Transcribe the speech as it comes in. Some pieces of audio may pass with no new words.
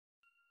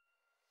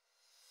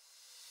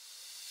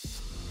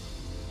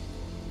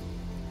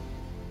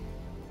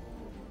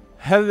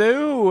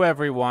Hello,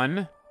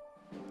 everyone.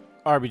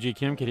 RBG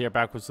Kingdom Kid here,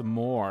 back with some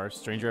more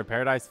Stranger of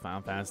Paradise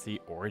Final Fantasy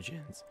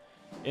Origins.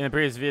 In the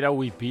previous video,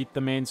 we beat the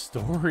main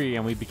story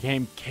and we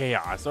became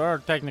Chaos.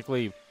 Or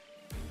technically,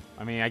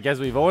 I mean, I guess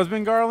we've always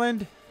been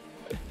Garland.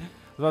 I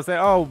was about to say,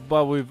 oh,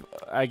 but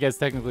I guess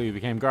technically we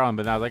became Garland,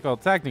 but now I was like, oh,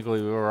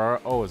 technically we were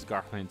always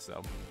Garland,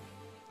 so.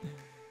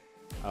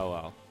 Oh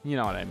well, you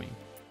know what I mean.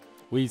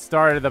 We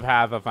started the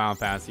path of Final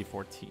Fantasy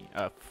 14.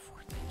 14,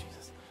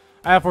 Jesus.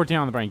 I have 14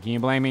 on the brain, can you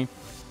blame me?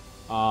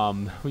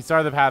 We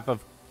started the path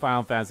of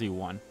Final Fantasy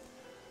 1.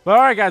 But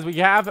alright guys, we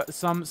have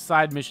some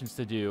side missions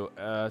to do,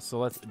 so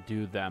let's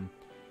do them.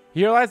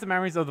 Here lies the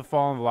memories of the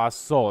fallen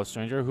lost soul, a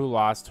stranger who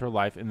lost her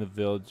life in the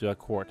village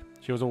court.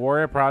 She was a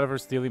warrior proud of her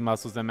steely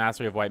muscles and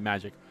mastery of white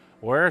magic.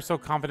 A warrior so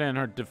confident in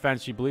her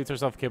defense, she believed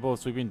herself capable of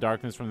sweeping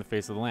darkness from the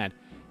face of the land.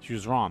 She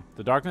was wrong.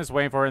 The darkness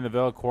waiting for her in the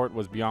village court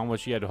was beyond what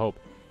she had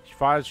hoped. She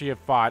fought as she had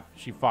fought.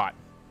 She fought.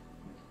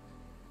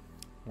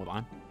 Hold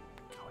on.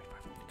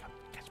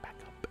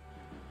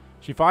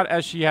 She fought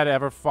as she had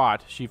ever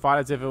fought. She fought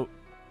as if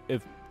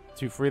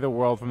to free the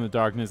world from the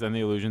darkness and the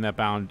illusion that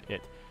bound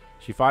it.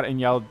 She fought and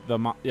yelled,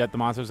 yet the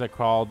monsters that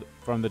crawled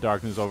from the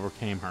darkness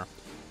overcame her.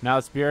 Now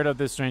the spirit of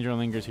this stranger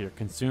lingers here,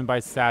 consumed by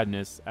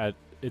sadness at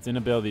its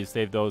inability to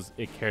save those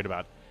it cared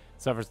about.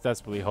 It suffers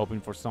desperately,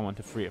 hoping for someone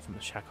to free it from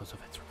the shackles of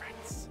its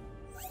regrets.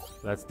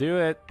 Let's do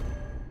it.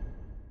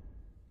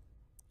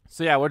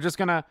 So yeah, we're just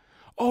gonna...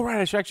 Oh right,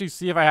 I should actually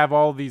see if I have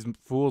all these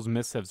fool's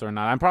missives or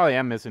not. I probably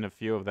am missing a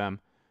few of them.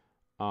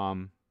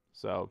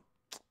 So,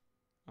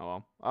 oh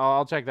well.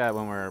 I'll check that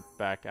when we're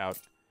back out.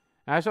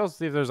 And I should also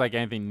see if there's like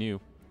anything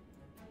new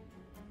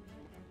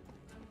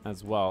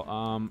as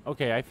well.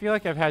 Okay, I feel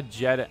like I've had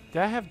Jetta.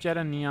 Did I have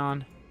Jetta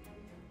Neon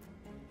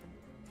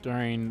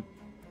during...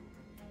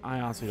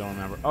 I honestly don't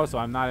remember. Oh, so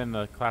I'm not in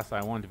the class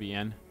that I wanted to be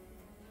in.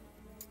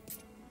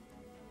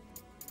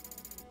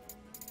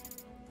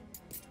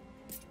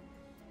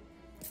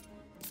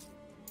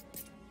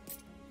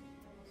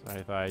 Sorry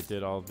if I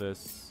did all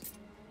this.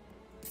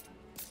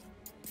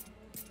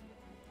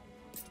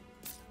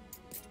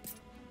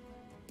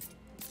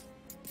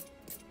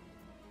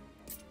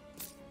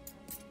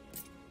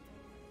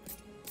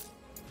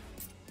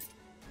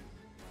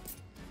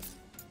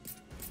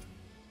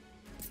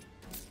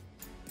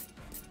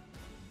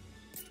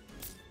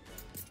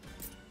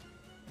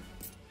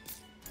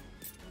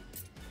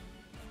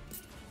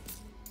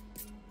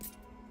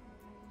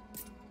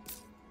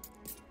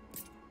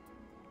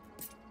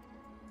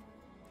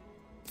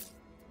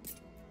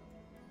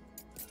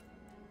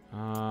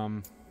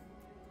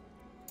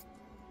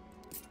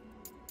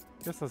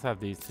 Guess let's have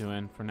these two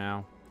in for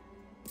now.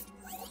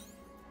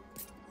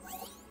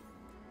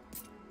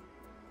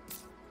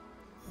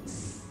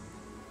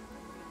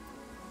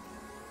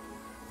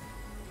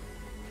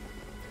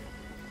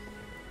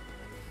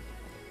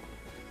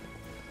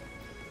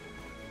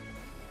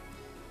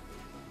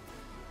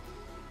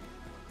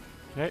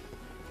 Okay.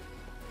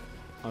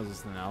 Oh, is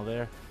this an L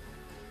there?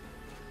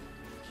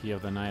 Key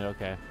of the night,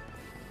 okay.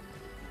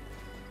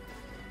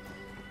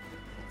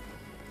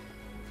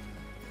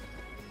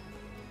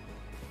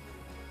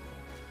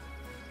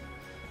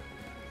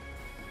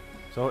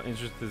 So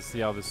interested to see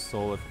how this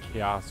Soul of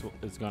Chaos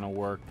is gonna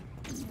work.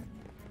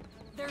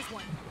 There's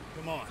one.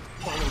 Come on,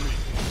 follow me.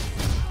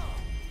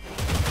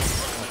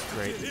 That's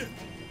great. Good.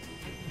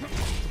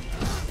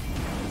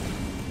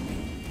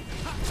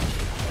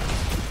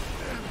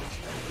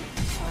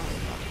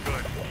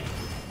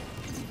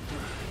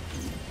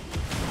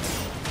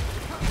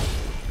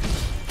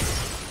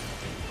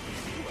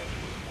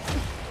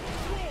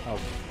 Oh,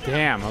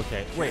 damn,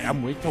 okay. Wait,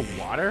 I'm weak to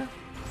water?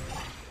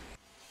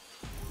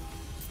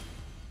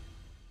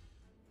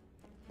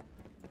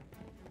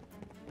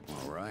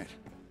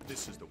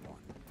 This is the one.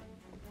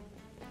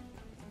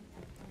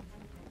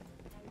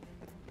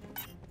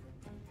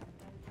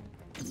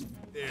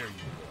 There you go.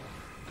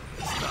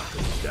 Let's knock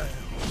him down.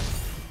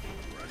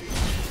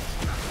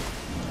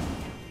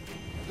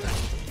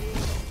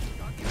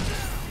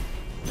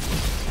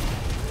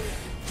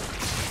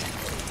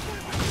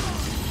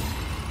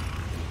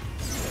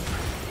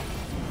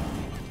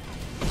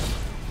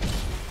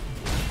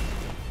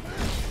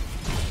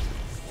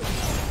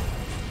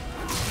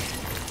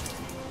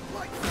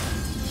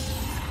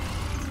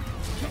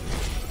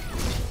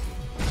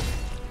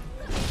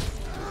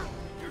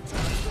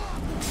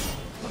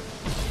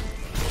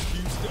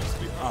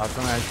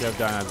 Something I should have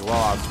done as well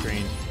off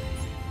screen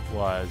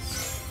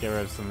was get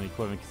rid of some of the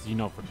equipment, because you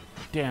know for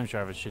damn sure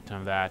I have a shit ton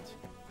of that.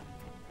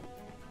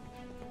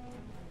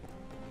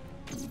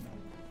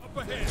 Up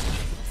ahead.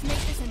 Let's make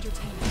this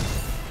entertaining.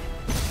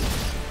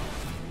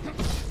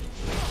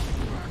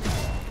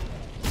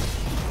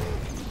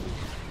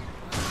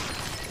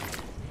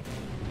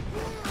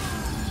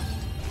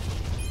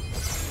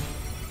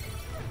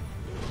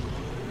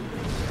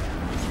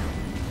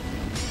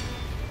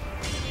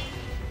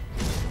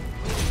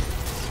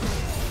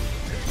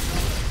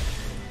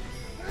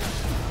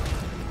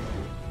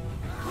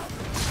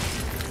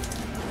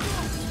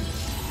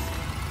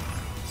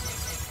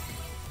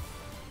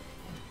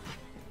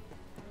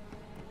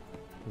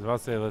 was about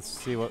to say, let's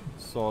see what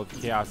Soul of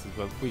Chaos is,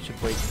 but we should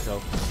wait until.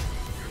 Here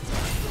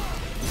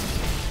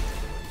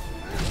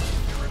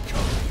it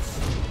comes.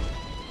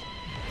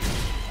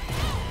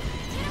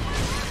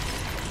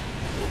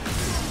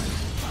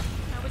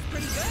 That was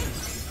pretty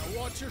good.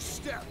 Now watch your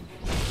step.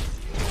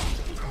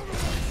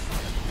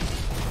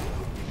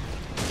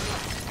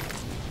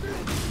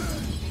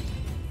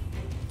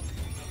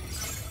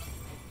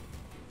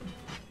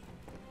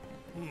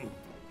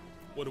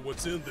 Wonder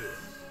what's in there.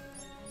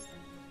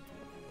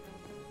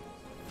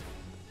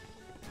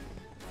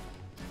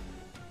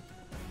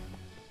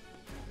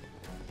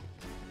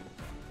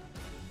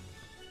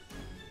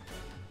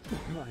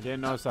 I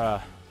didn't notice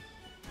a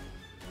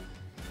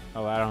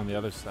ladder on the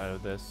other side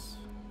of this.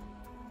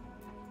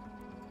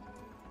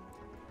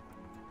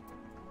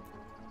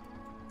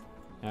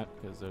 Yep,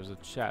 because there's a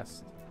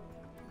chest.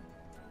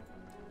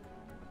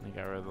 I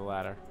got rid of the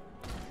ladder.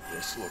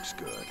 This looks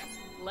good.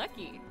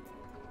 Lucky.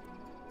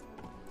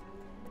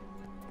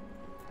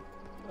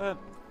 But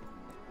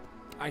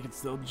I can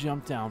still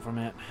jump down from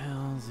it.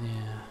 Hells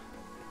yeah.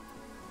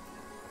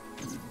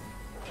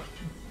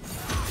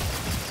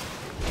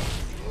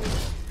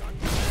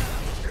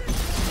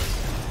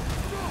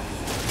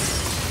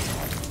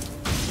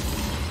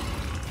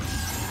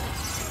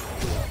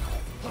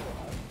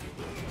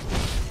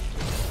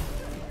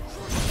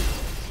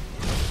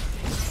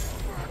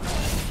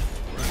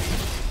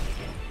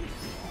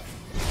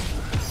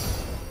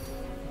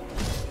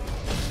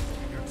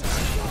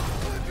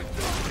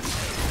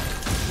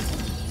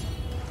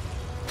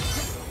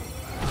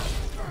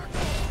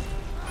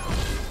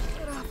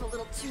 Bit off a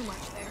little too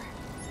much there.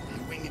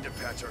 We need to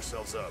patch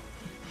ourselves up.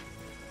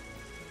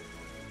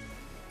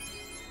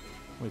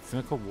 Wait,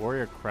 Cynical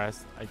Warrior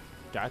Crest. I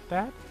got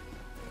that?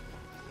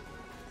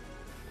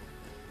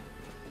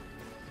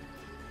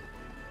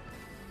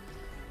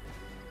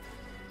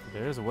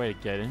 There's a way to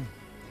get in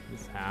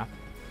this half.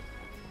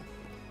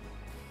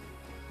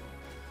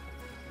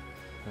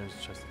 There's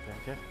just a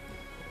packet.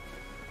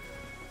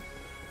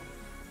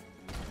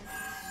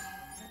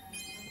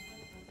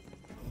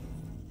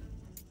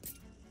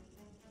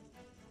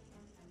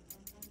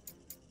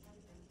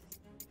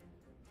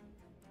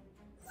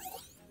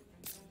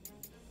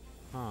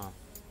 Huh.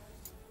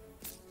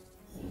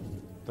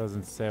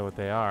 Doesn't say what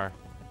they are.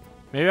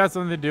 Maybe that's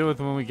something to do with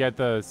when we get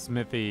the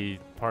Smithy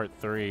Part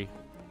 3.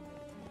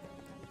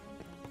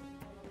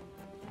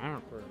 I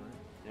don't remember.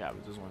 Yeah,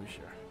 but just want to be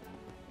sure.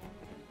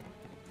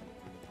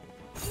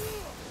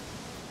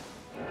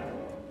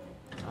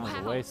 That was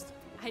a Wow. waste.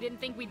 I didn't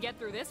think we'd get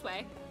through this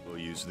way. We'll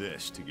use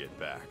this to get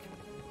back.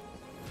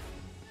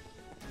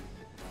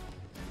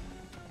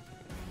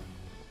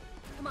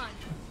 Come on.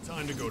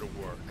 Time to go to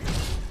work.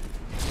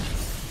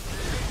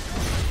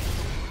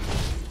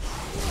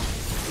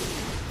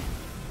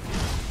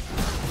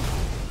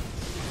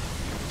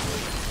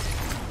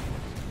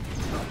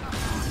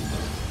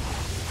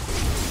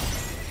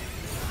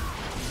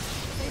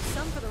 Save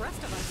some for the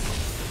rest of us.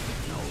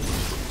 No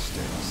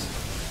mistakes.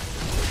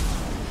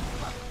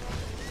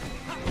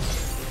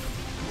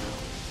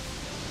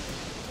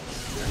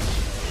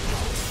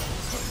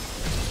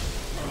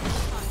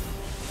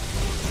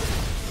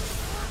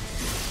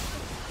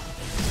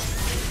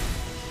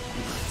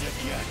 Dead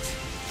yet.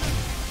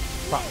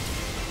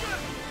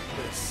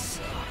 This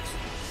sucks.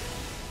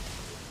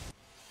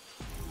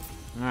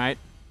 Alright,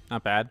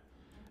 not bad.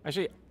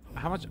 Actually,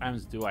 how much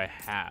items do I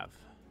have?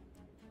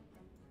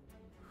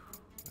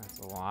 That's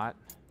a lot.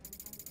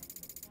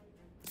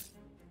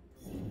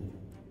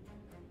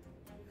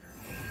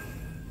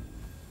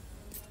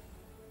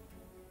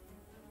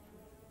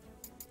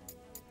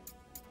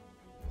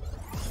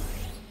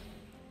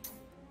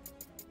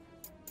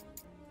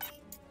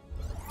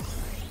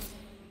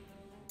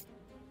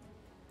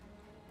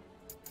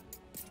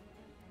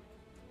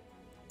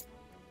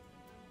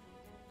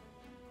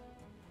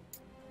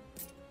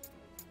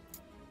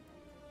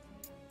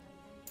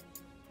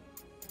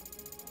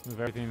 Move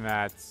everything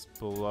that's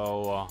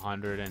below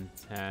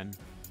 110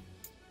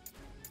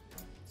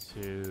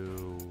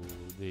 to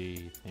the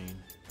thing.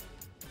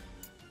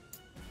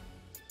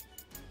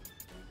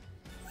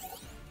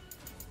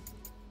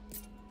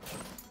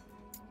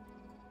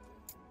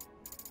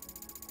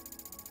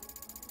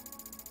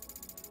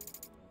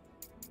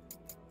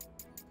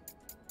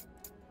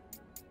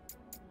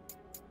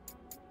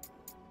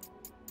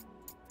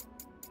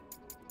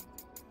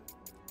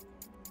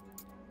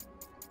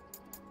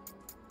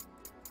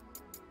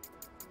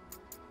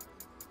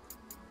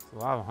 A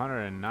lot of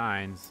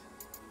 109s.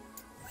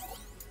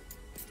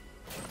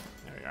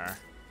 There we are.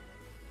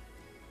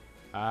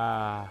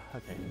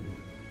 Okay.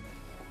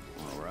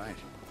 All right.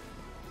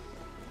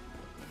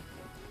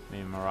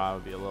 Maybe Marauder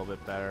would be a little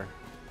bit better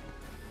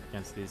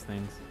against these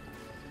things.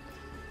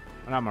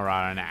 Well, not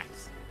Marauder, an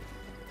axe.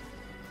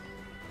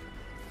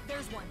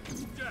 There's one.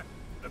 Jack,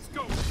 let's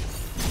go.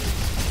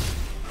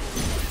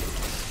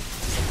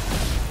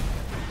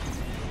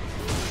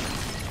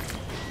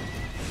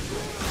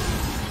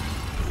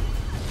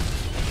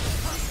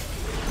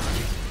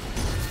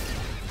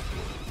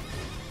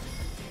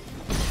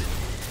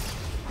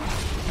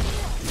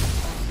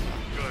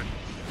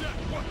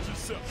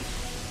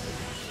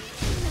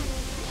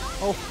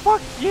 Oh,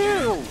 fuck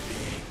you!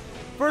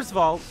 First of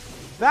all,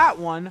 that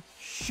one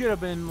should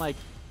have been, like,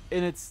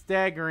 in its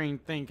staggering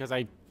thing, because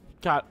I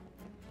got...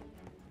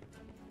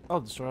 Oh,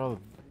 destroy all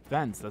the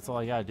vents. That's all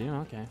I gotta do?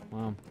 Okay,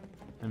 well,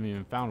 I haven't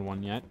even found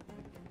one yet.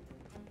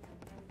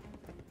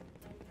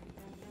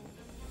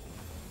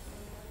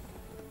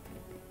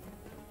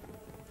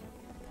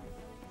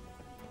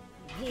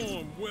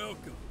 Warm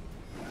welcome.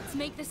 Let's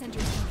make this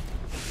entertaining.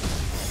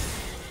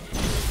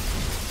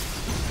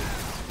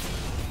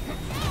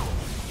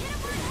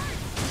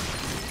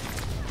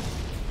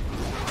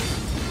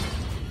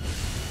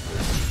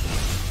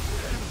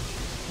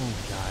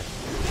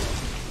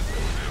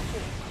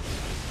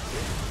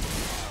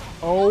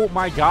 Oh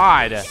my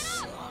god.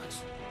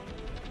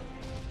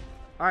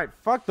 Alright,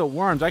 fuck the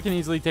worms. I can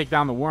easily take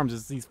down the worms.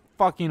 It's these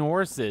fucking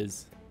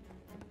horses.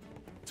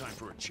 Time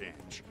for a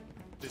change.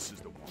 This is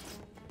the one.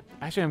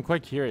 Actually, I'm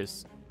quite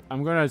curious.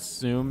 I'm gonna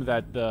assume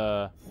that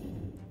the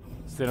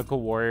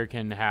Cynical Warrior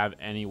can have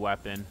any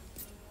weapon.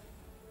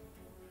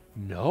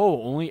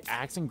 No, only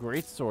axe and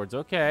great swords.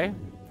 Okay.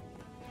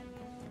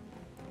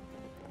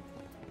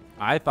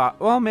 I thought,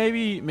 well,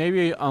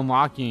 maybe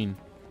unlocking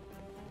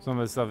some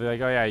of the stuff.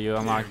 Like, oh yeah, you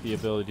unlock the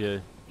ability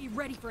to... Be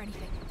ready for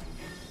anything.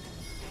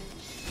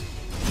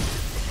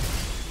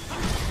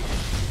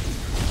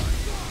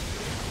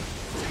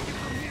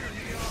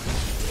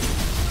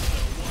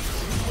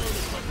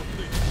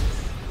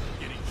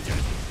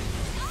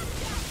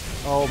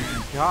 Oh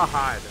my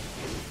god.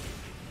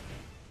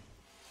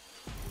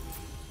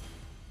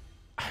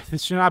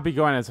 This should not be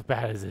going as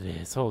bad as it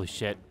is. Holy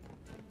shit.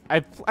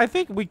 I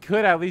think we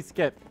could at least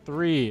get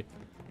 3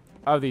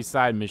 of these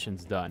side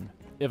missions done.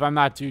 If I'm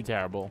not too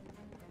terrible.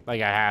 Like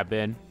I have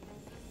been.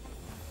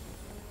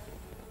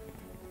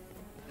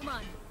 Come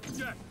on.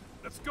 Jack,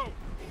 let's go.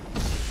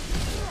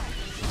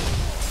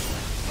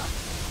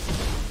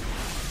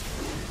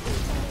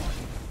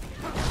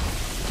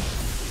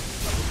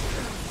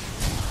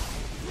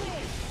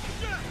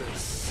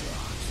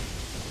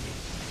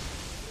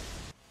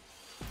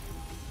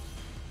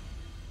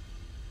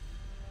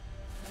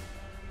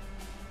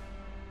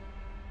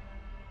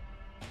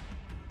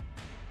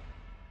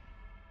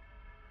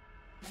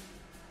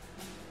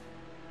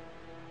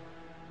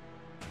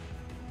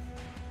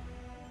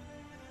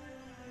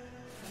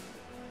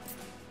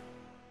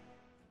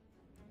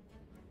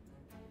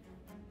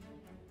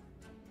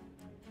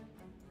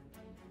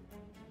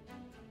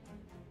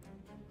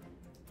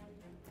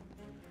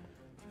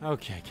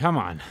 Okay, come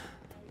on.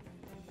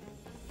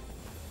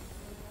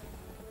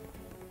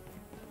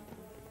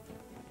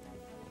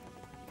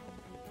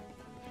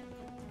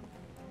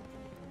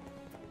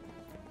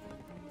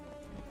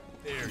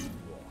 There you are.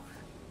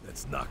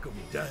 Let's knock him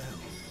down.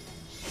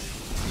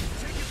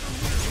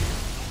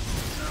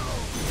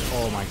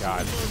 Oh my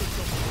god.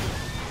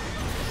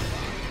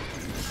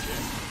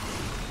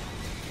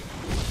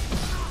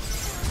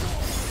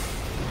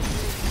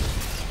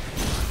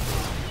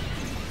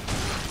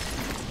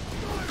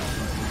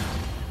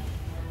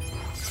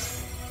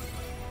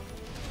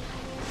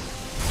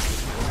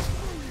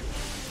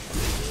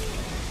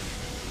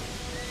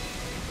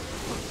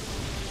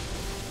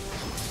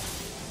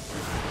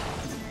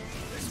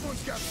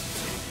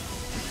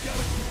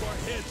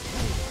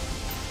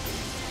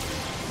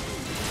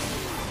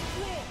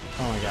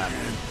 Oh my god.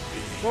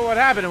 Well, what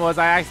happened was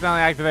I accidentally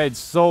activated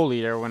Soul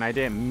Eater when I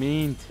didn't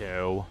mean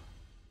to.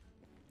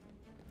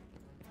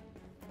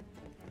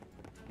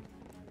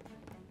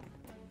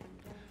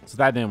 So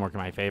that didn't work in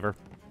my favor.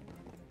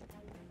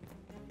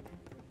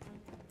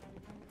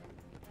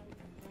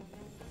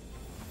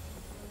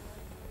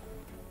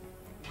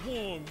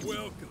 Warm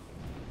welcome.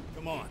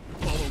 Come on,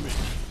 follow me.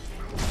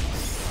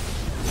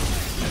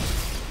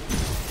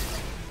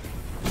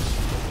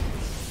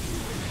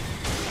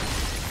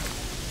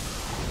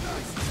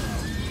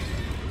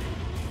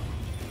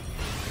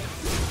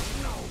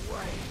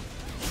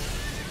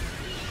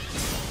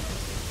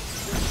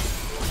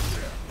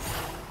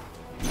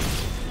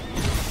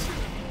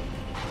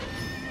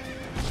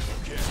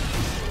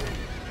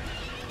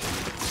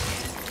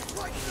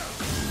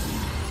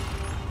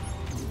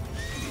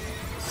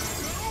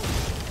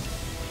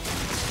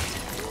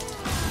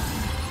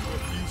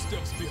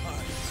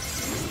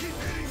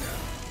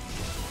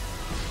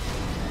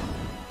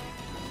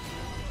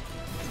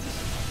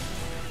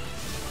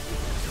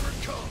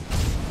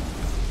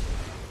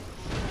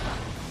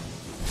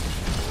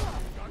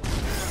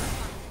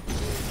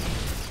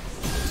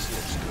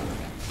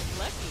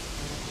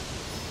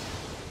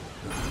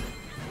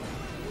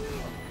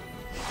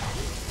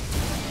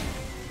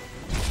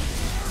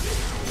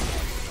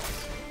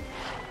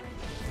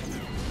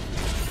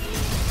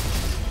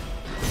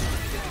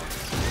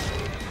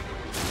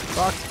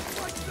 Fuck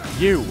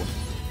you.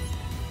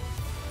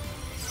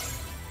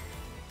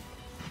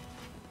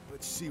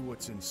 Let's see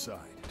what's inside.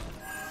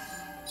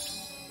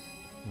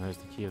 There's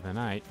the key of the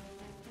night.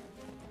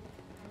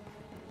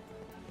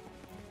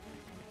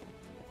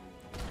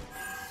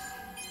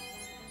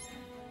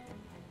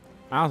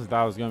 I honestly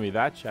thought it was going to be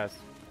that chest.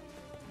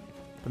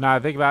 But now I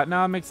think about it,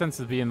 no, it makes sense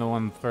to be in the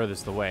one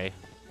furthest away.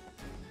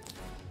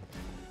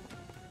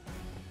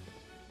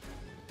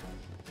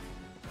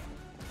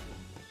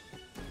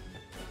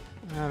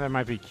 There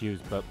might be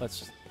cubes, but let's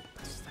just have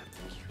the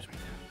cubes right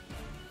now.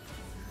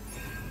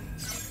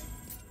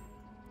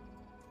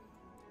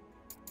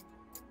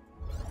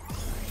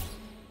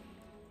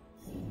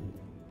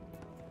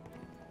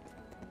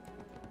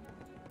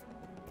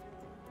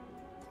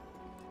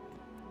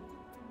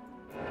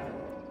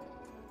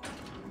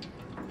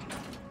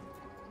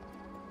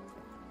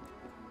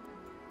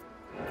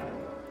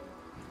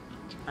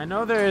 I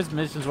know there is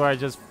missions where I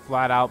just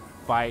flat out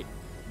fight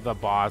the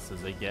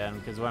bosses again,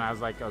 because when I was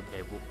like,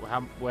 okay,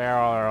 where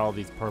are all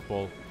these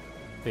purple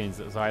things?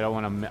 So I don't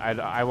want to.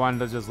 I wanted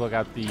to just look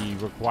at the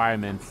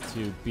requirements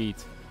to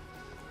beat,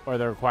 or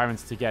the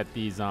requirements to get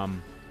these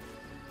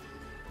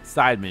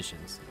side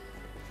missions.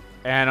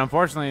 And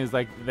unfortunately, it's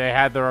like they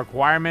had the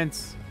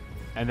requirements,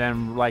 and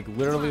then like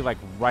literally like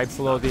right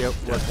below the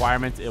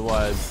requirements, it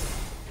was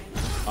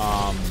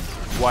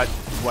what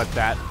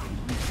that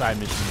side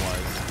mission was.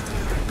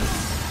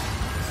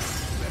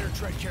 Better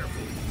tread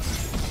carefully.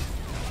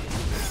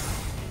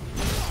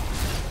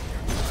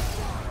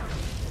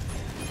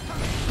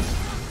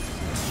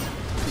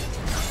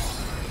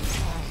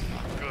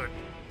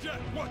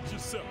 Watch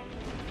yourself.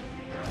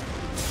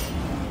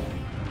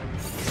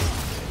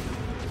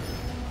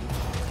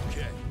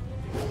 Okay.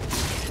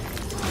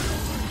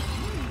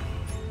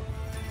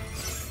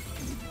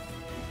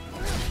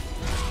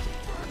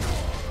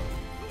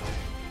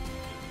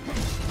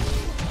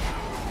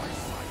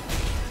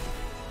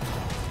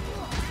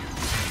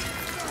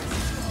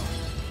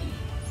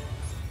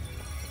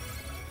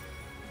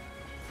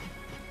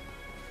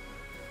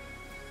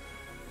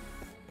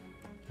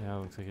 Yeah, it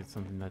looks like it's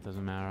something that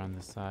doesn't matter on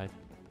this side.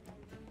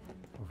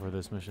 For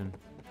this mission.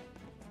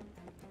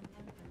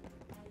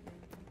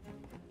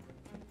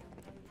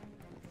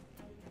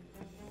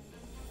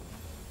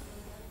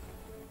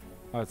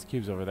 Oh, it's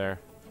cubes over there.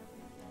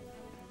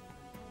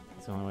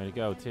 It's the only way to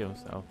go, too,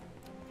 so.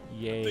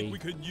 Yay. I think we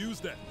could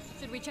use that.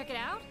 Should we check it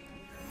out?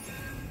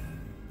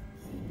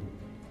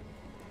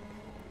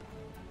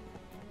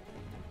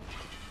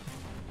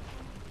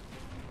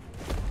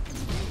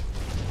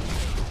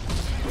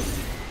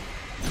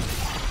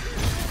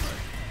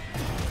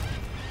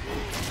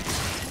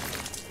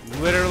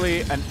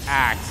 Literally an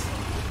axe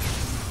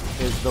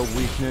is the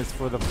weakness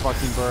for the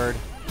fucking bird.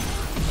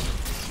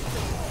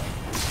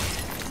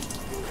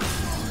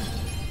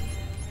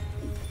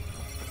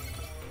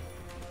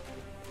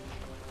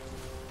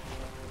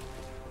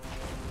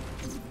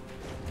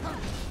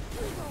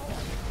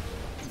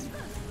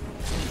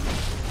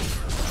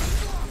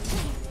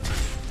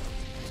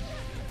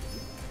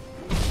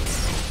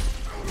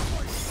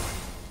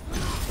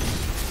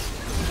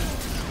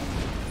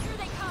 Here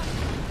they come.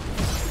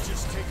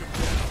 Just take them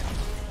down.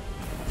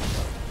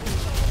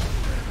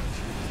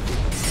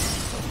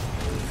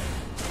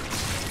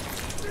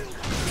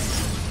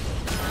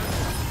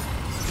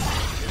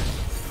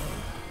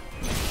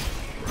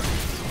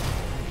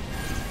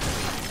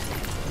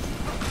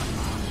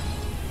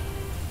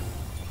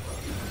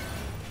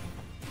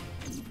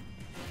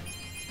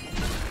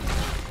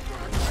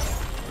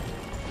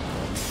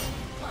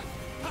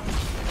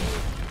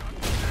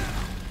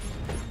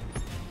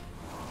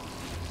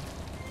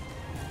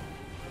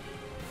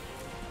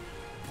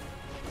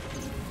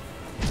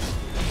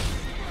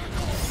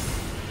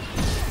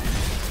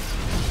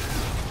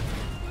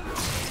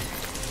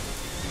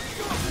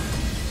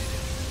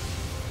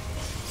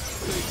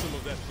 Save some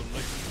of that for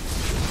later.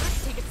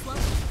 Let's take it slow.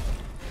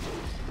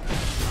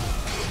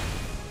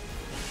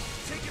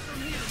 Take it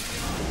from here.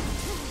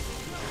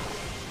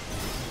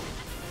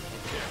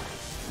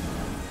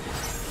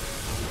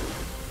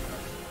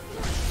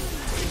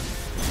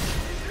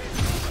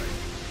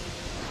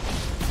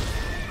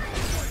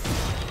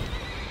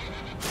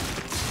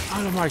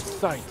 Out of my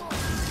sight. I don't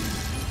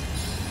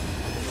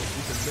know if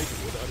we can make it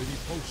without any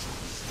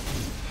potions.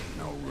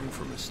 No room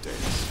for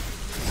mistakes.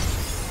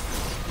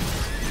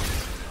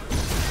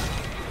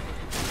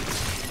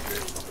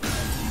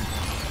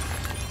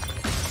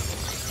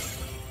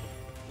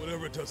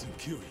 Whatever doesn't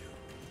kill you.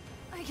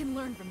 I can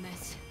learn from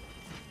this.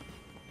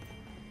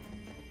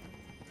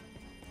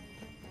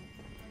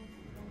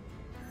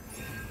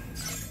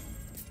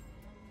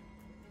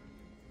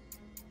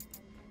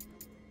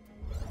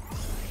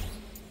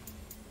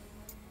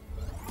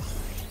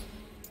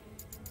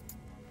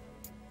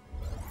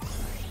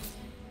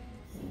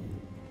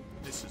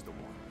 This is the one.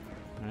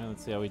 Alright,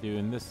 let's see how we do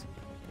in this.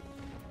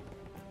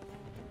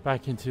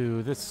 Back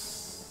into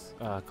this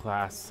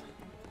class.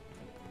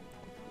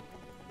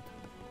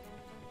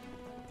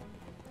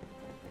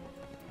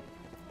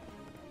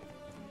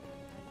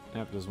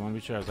 Yep, just want to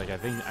be sure. I was like,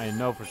 I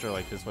know for sure,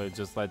 like, this way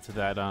just led to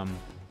that,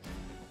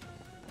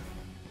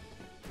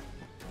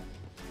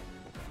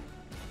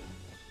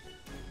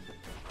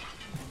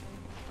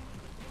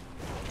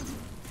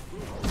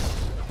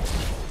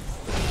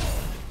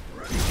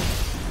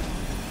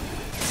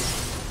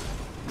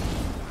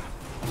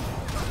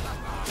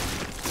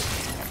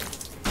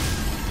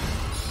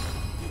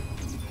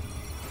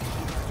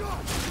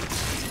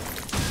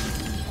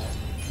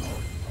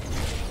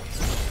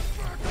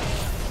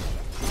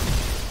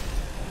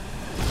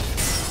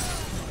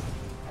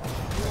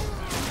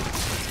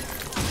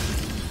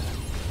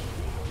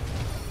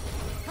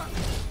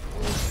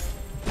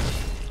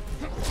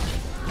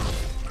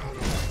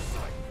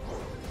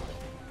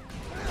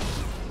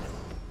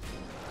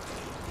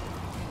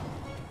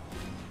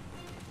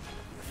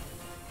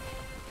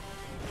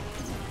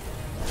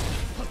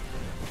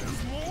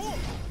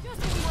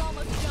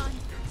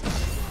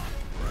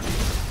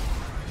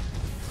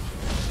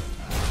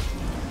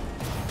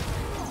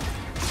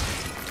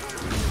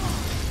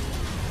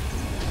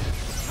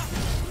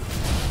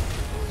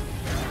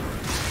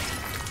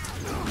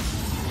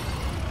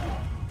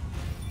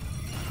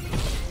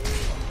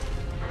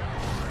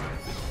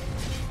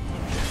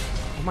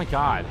 my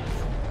god.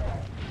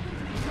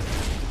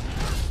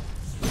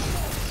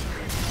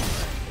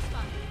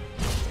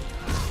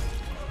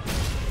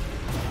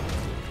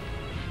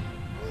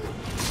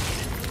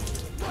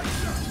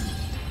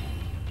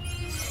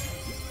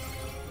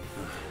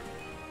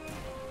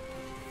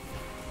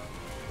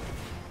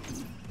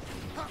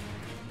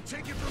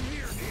 Take it from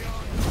here,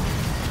 Neon.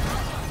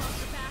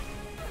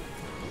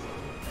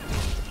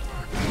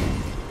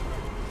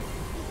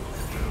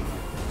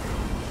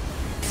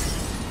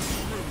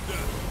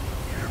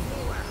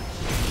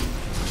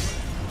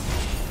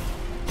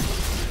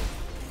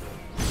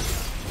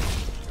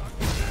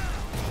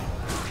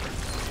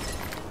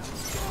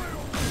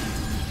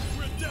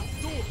 We're at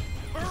death's door.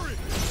 Hurry!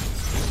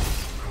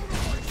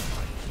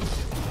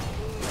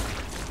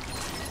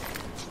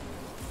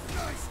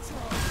 Nice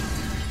try.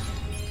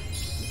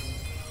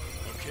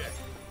 Okay.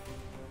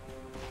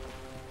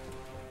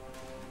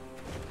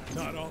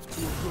 Not off to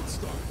a good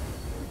start.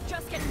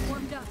 Just getting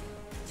warmed up.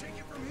 Take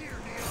it from here,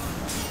 Neon.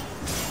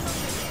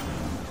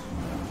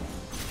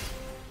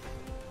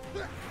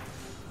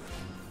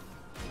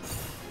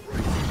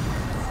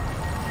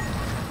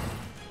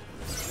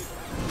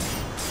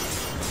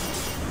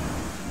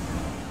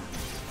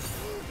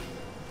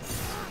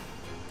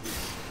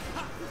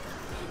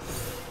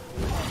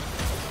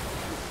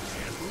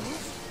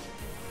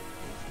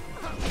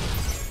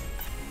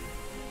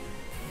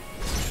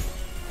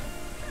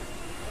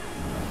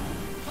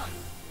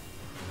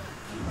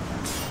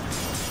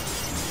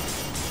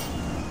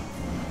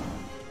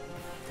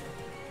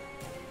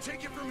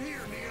 Take it from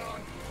here,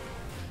 Neon.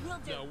 Will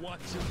do. Now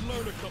watch you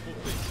learn a couple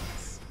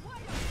things.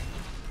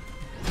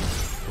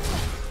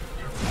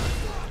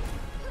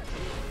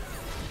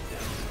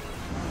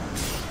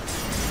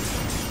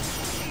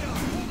 Neon,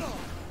 hold on.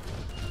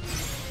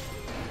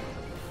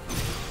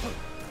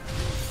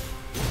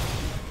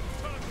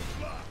 Time to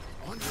fly.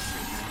 On your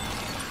feet.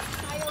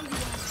 I owe you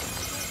one.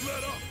 Don't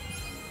let up.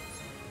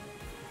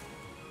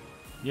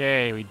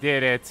 Yay, we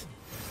did it.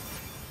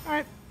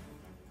 Alright.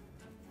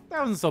 That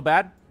wasn't so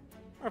bad.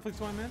 Roughly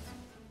 20 minutes.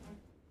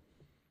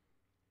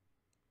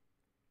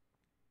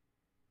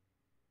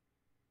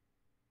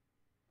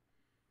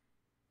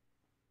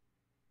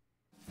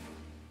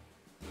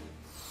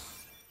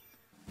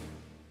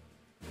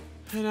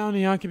 And now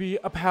Neon can be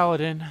a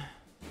paladin.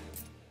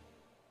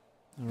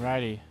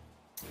 Alrighty.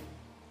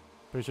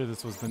 Pretty sure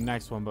this was the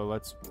next one, but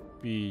let's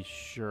be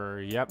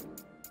sure. Yep.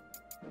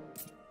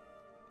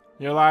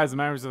 Here lies the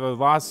memories of a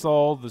lost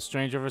soul, the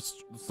stranger of a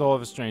soul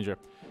of a stranger.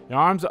 The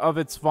arms of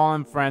its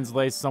fallen friends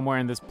lay somewhere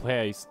in this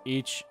place,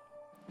 each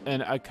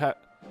an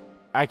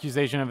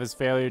accusation of his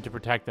failure to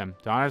protect them.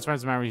 To honor his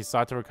friends' memory, he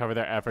sought to recover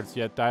their efforts,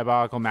 yet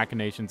diabolical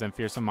machinations and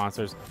fearsome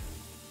monsters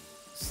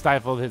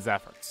stifled his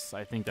efforts.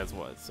 I think that's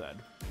what it said.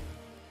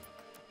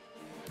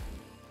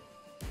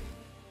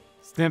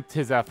 Snipped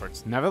his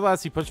efforts.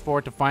 Nevertheless, he pushed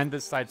forward to find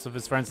the sites of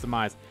his friends'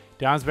 demise.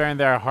 Downs bearing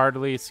there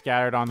hardly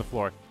scattered on the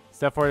floor.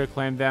 Stepped forward to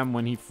claim them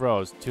when he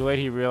froze. Too late,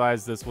 he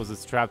realized this was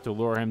a trap to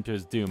lure him to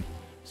his doom.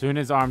 Soon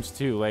his arms,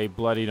 too, lay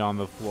bloodied on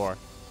the floor.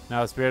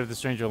 Now the spirit of the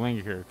stranger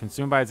lingered here,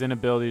 consumed by his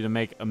inability to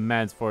make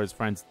amends for his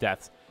friend's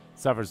deaths.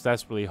 Suffers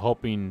desperately,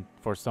 hoping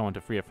for someone to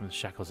free it from the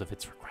shackles of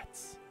its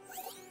regrets.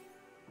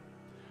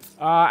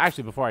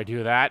 Actually, before I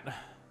do that...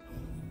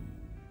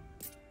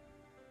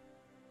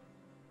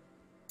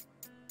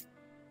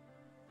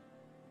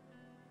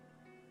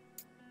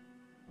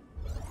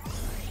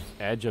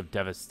 Edge of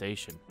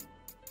Devastation.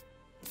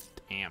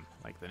 Damn,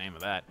 like the name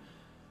of that.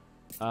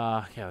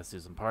 Okay, let's do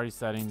some party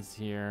settings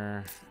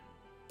here.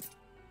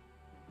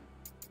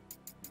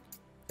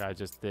 I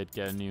just did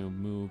get a new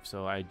move,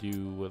 so I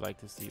would like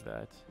to see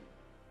that.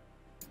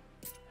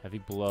 Heavy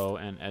blow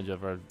and edge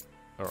of or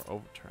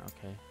overturn.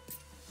 Okay.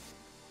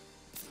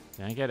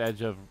 Can I get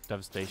edge of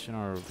devastation,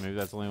 or maybe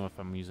that's only if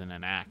I'm using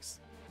an axe?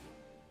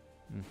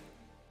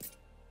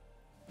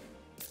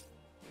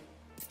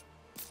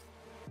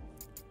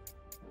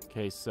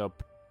 Okay, so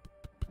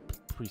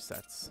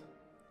presets.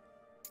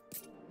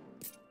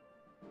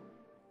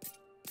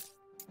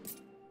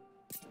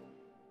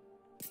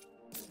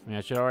 I mean,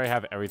 I should already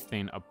have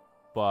everything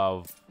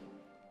above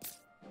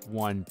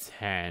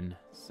 110,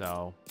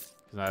 so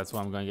that's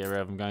what I'm going to get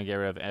rid of. I'm going to get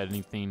rid of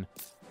anything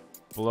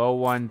below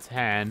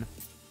 110.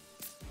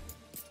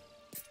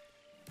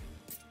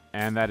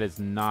 And that is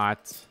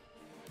not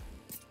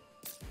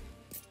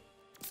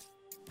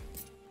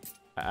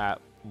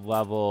at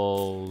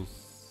levels,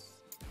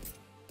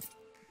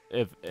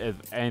 if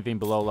anything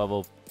below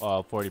level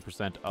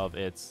 40% of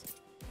its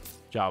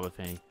job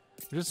affinity.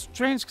 Which is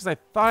strange because I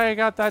thought I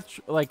got that,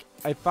 like,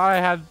 I thought I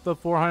had the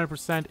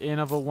 400% in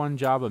of a one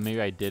job, but maybe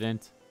I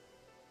didn't.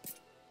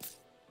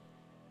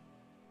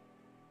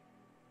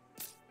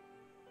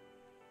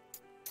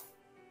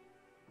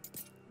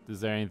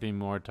 Is there anything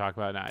more to talk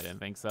about? No, I didn't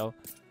think so.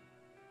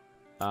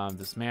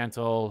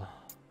 Dismantle.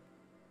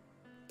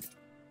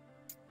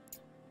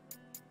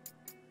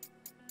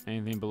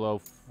 Anything below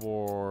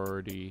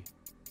 40.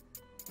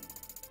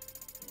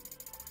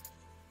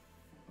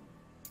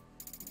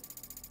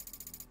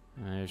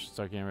 I should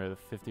start getting rid of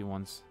the 50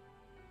 ones.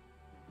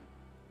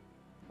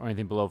 Or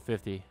anything below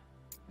 50.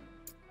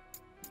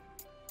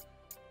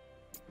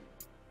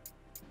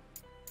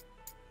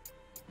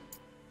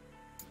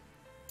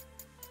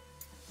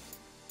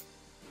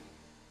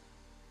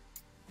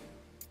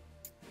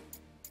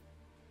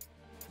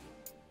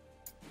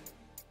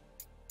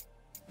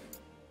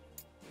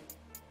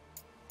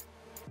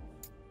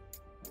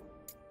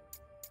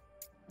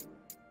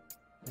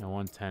 Yeah,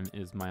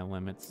 110 is my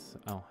limits.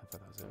 Oh, I thought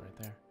that was it right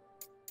there.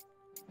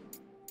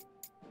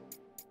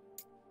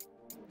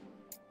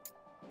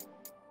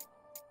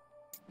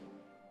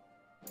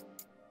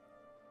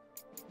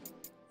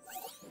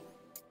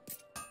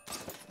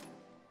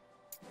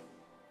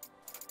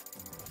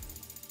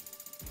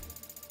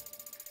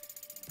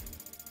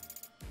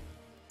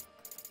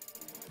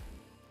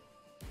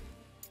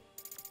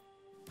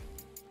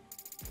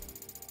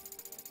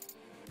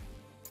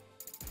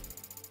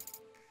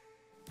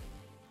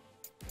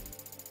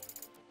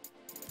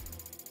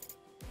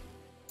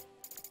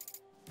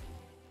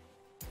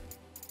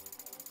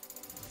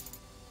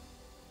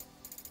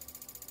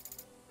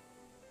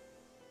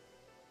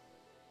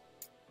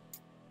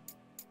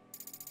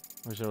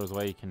 Wish there was a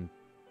way you can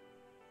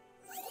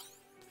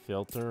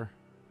filter,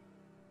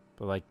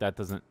 but like that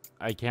doesn't.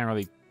 I can't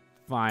really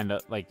find a,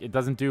 like it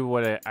doesn't do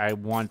what I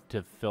want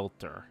to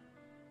filter.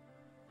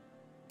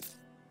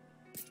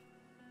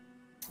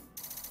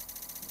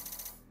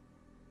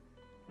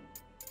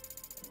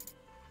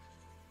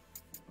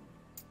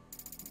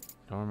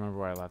 Don't remember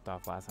where I left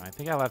off last time. I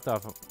think I left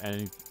off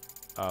any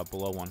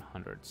below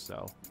 100.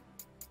 So,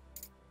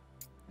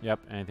 yep,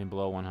 anything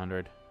below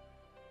 100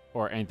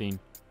 or anything.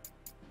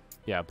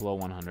 Yeah, below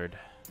 100.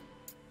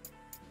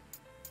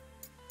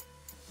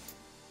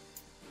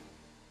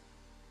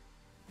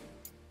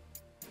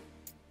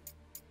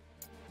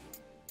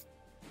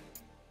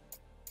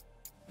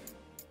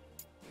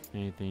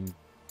 Anything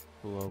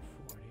below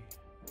 40.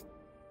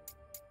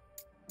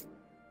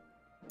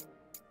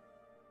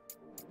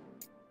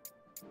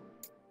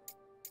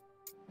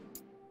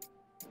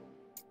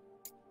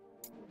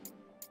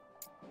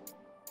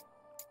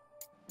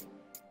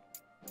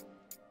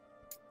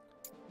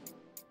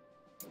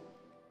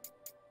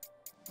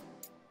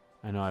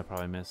 I know I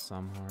probably missed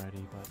some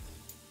already, but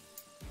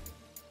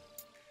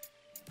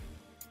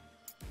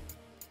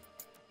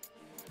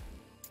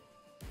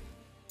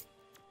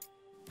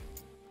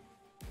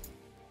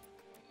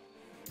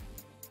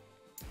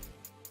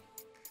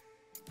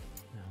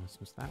no, I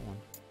missed that one.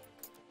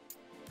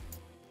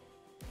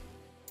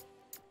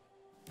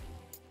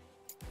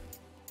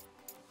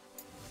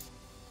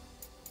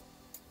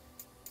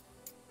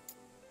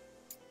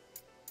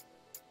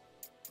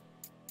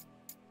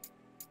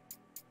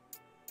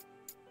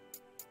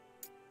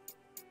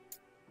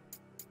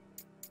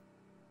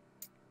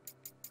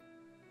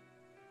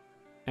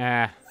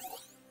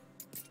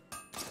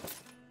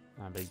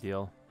 Not a big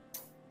deal.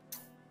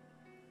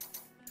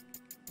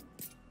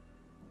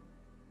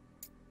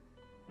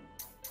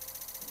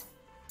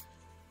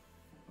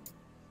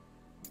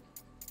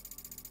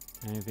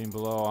 Anything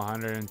below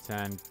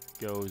 110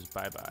 goes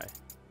bye-bye.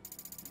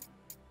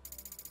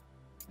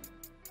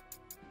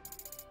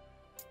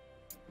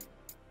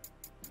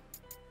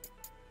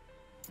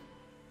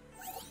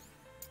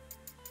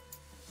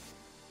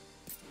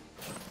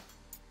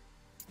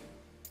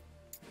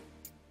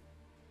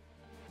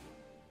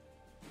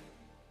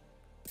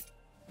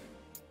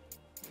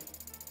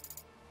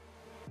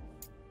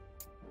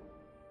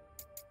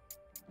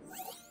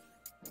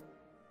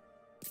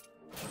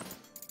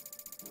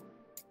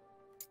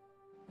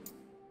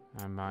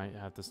 I might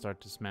have to start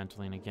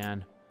dismantling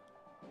again.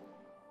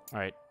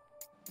 Alright.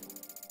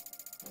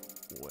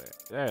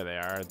 There they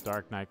are.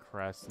 Dark Knight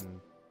Crest and...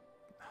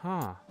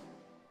 Huh.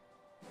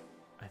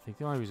 I think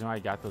the only reason why I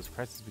got those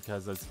crests is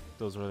because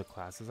those were the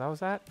classes I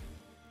was at.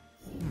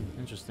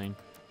 Interesting.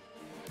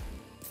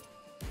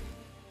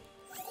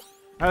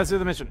 Alright, let's do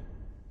the mission.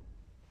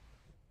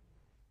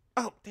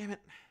 Oh, damn it.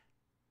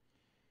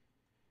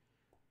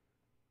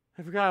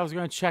 I forgot I was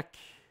going to check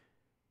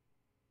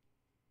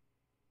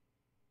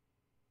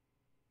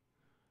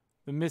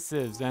the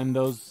missives and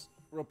those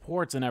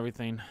reports and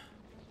everything.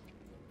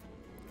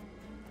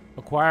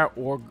 Acquire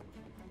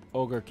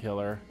Ogre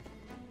Killer.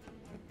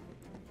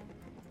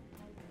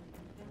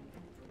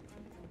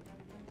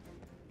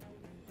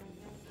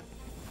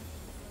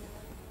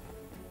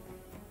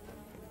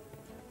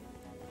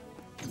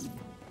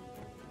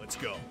 Let's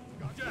go.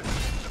 Jack,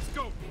 let's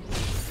go.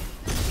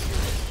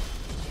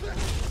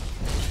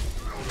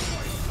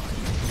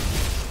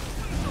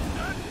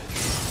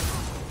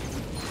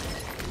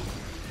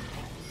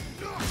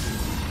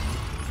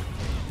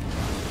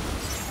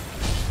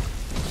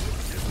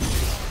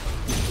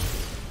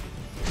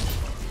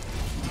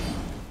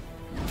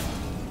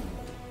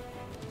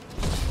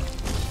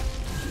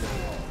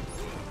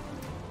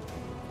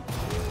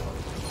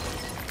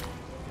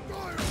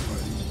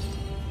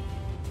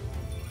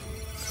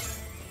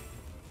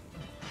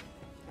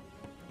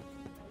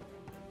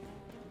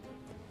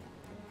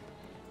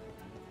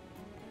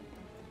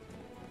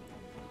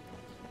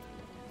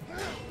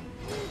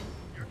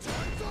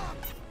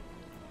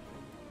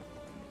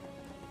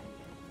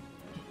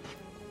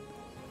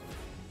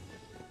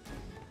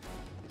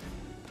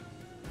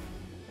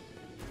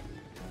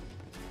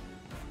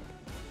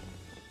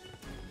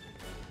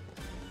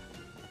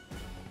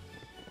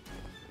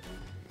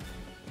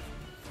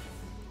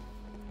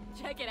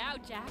 Check it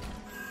out, Jack.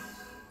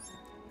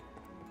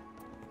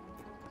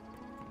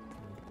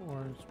 Of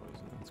course, what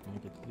is it? It's gonna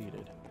get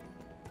deleted.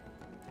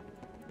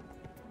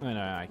 Oh, no,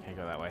 I can't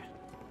go that way.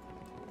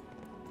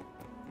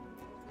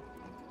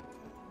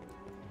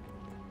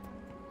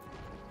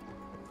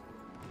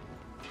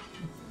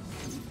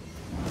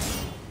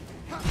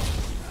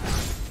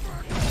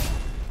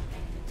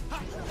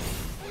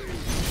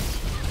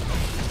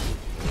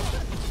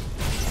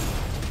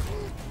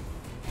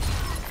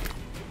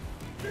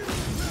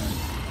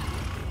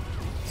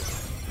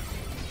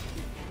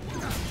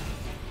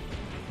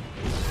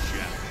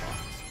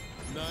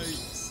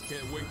 Nice.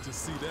 Can't wait to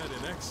see that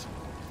in action.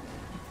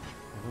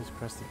 Those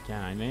pressed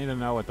again. I need to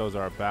know what those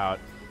are about.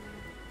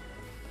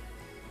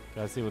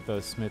 Gotta see what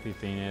the smithy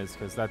thing is,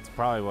 because that's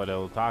probably what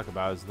it'll talk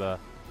about, is the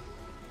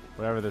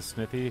whatever the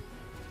smithy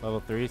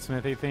level 3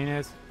 smithy thing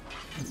is.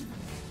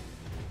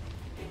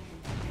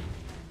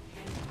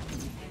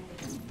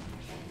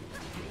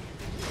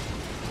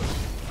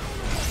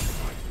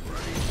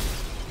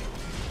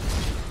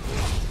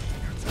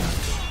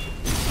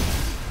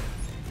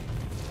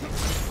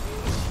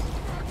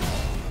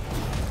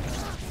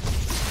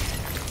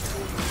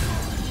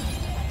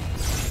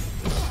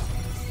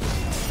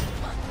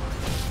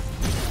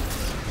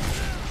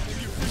 Can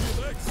you free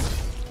your legs?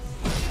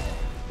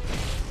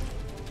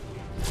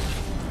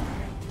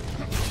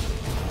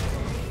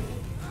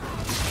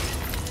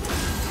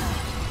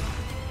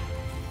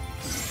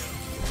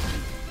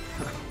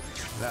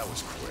 That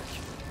was quick.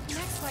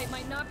 Next fight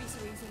might not be so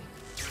easy.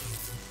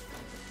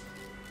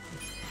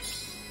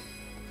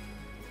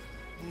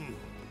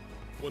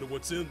 Wonder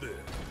what's in there.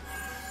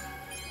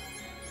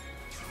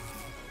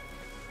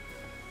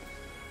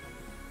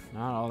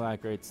 Not all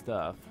that great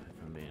stuff, if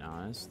I'm being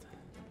honest.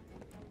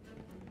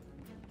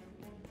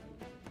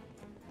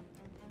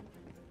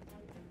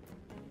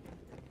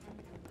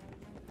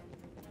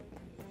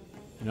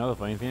 You know, the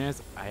funny thing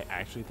is, I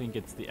actually think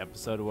it's the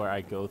episode where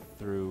I go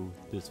through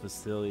this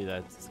facility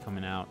that's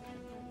coming out.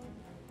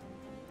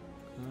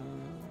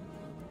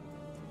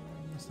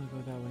 Let's not go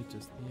that way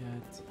just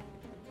yet.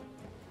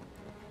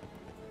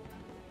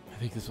 I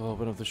think this will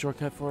open up the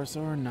shortcut for us,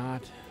 or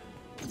not.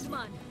 Come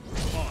on.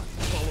 Come on,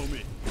 follow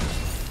me.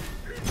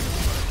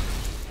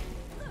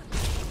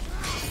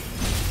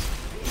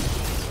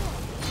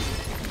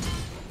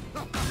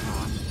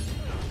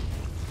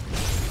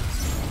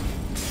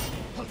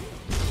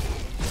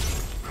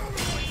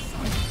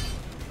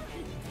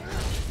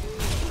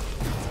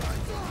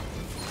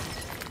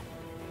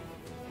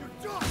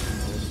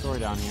 There's a story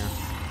down here.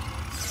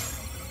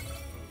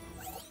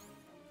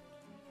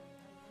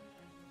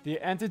 The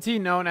entity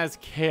known as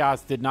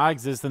Chaos did not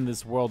exist in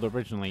this world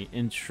originally.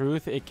 In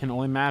truth, it can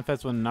only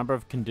manifest when a number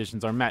of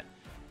conditions are met.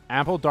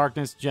 Ample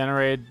darkness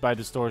generated by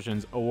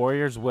distortions, a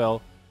warrior's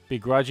will,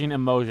 begrudging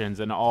emotions,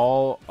 and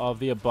all of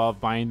the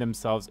above binding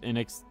themselves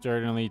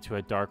inexternally to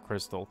a dark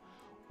crystal.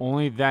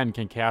 Only then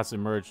can Chaos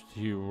emerge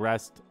to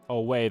wrest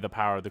away the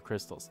power of the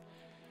crystals.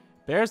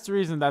 Bears to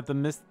reason that the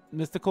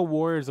mystical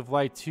warriors of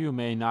light too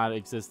may not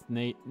exist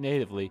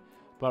natively,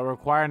 but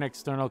require an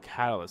external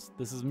catalyst.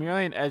 This is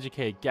merely an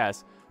educated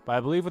guess, but I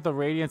believe with the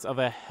radiance of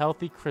a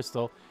healthy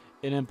crystal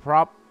in an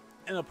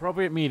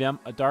appropriate medium,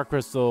 a dark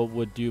crystal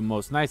would do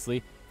most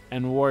nicely,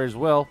 and warriors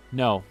will.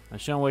 No, I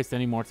shouldn't waste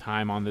any more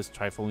time on this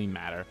trifling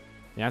matter.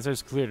 The answer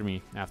is clear to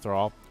me, after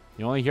all.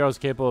 The only heroes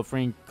capable of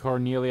freeing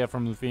Cornelia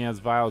from Lucina's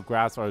vile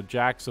grasp are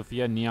Jack,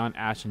 Sophia, Neon,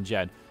 Ash, and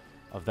Jed.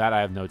 Of that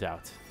I have no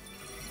doubt.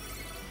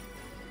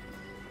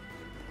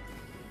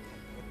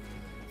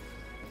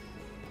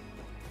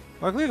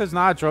 Luckily, there's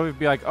not a trophy to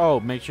be like,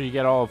 oh, make sure you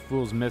get all of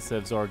Fool's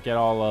missives or get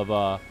all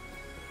of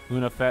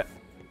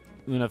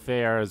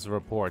Lunafera's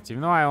reports.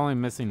 Even though I'm only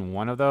missing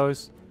one of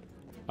those,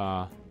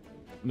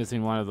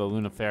 missing one of the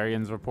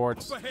Lunaferian's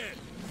reports. Up ahead.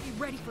 Be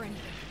ready for anything.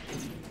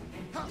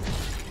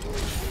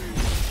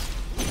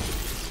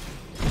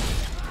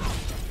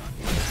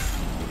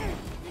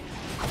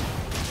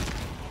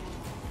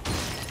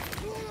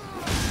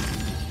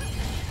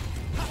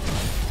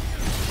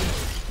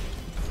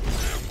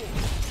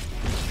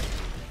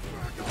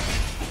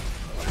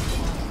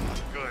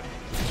 Good.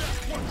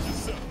 Watch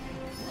yourself.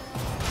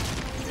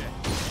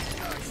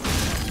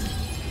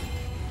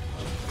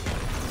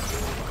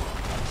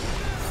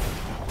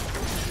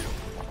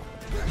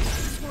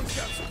 This one's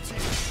got some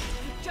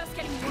teeth. We're just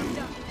getting warmed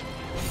up.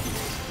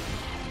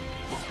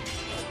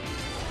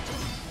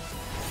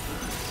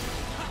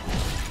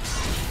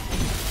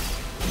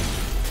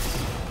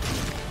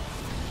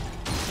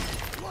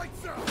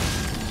 Lights out.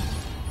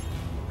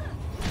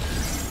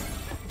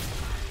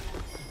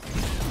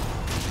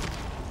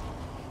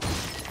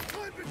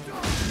 Climb it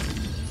down.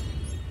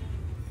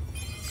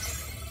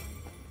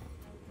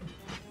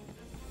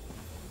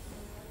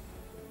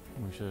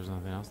 Make sure there's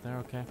nothing else there.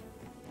 Okay.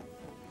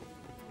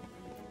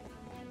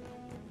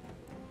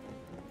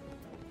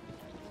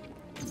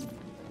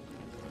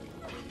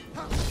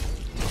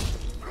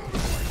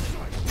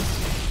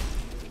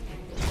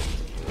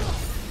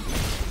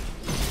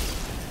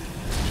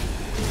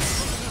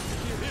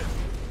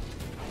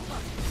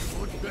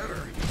 Look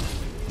better.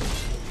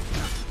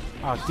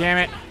 Oh, Oh, damn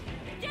it.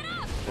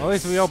 Well, at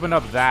least we opened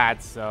up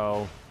that,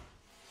 so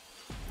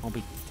won't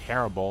be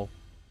terrible.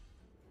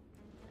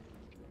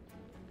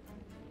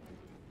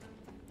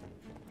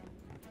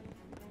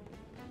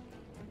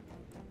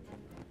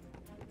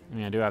 I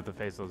mean, I do have to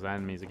face those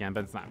enemies again,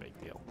 but it's not a big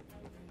deal.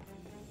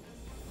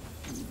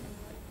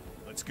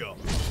 Let's go.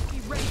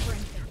 Be ready for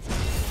anything.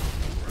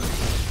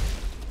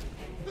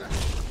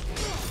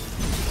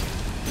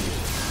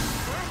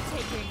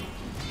 Breathtaking.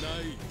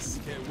 Nice.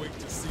 Can't wait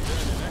to see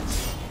that in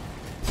action.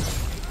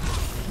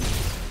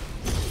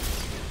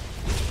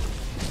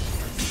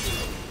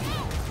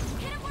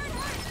 Hit him where it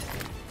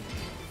hurts.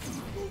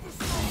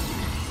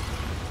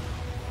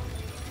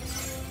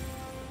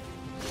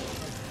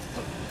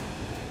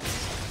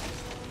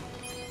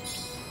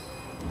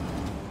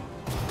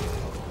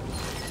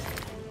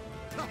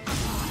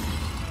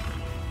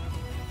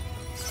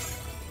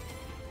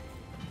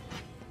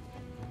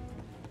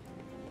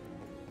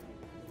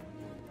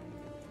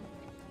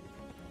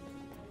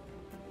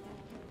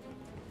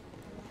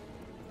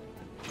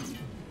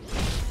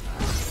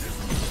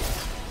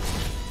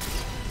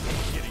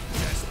 Getting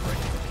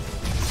desperate.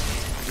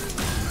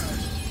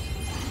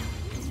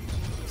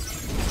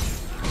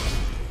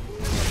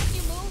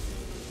 You move.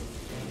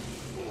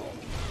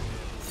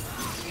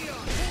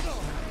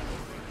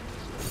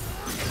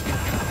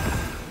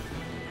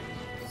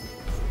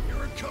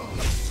 Here it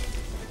comes.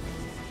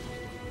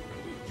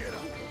 Get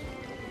up.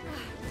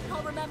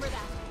 I'll remember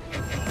that.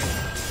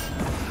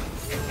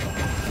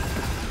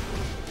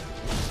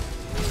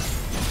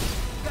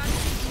 Gotta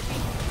keep you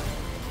beat.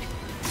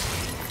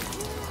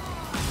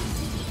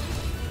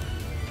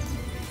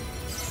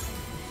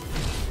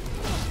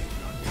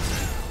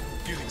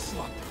 Getting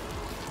sloppy.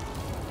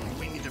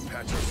 We need to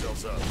patch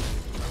ourselves up.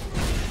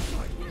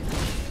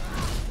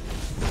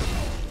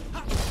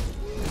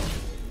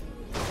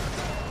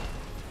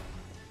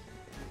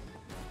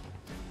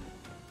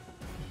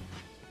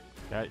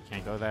 Yeah, you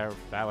can't go there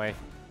that way.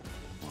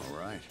 All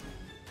right.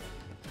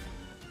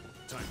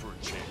 Time for a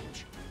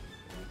change.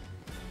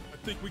 I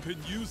think we could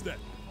use that.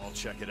 I'll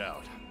check it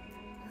out.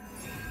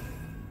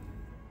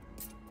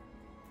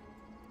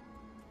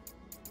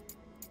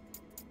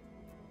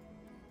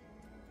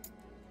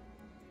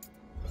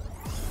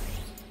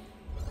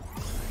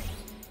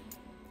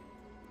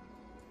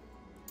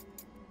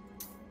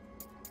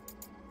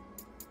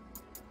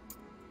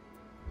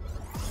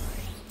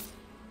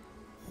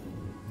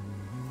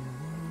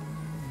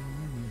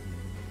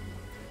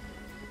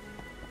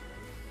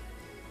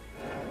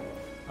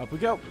 Up we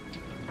go.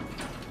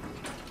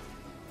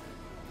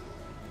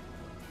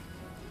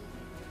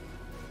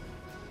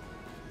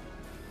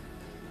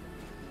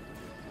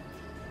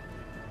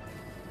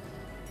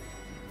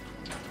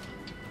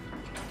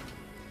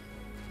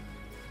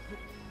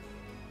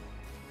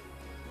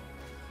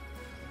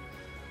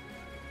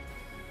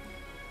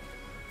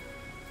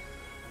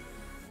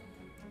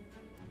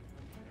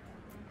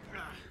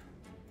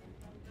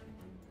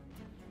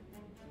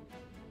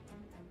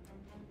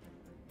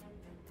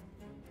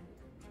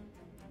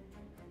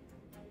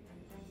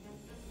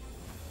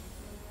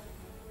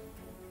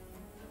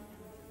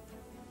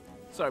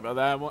 Sorry about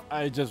that.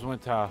 I just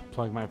went to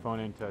plug my phone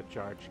into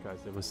charge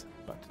because it was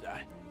about to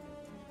die.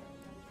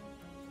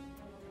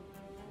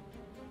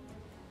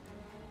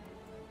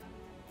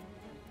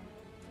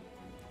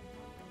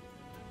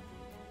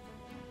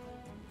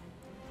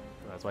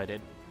 So that's what I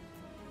did.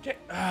 Okay,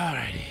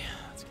 alrighty.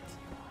 Let's get some.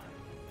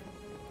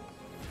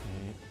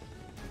 Okay.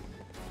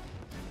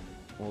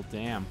 Well,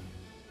 damn.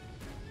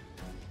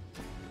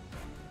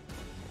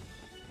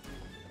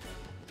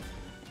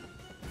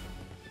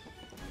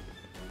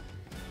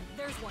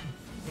 There's one.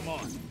 Come on,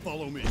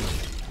 follow me.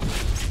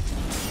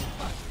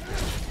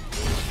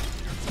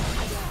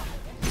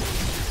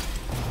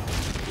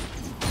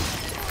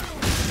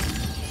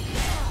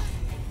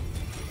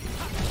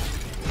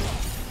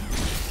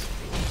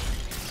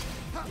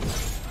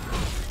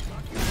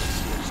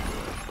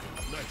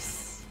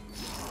 Nice.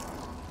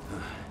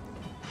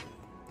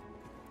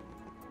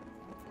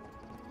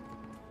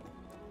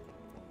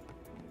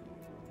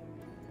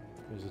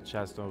 There's a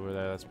chest over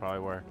there. That's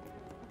probably where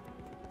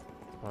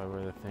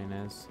the thing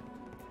is.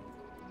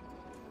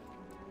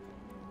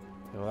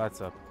 Yeah, well,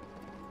 that's up.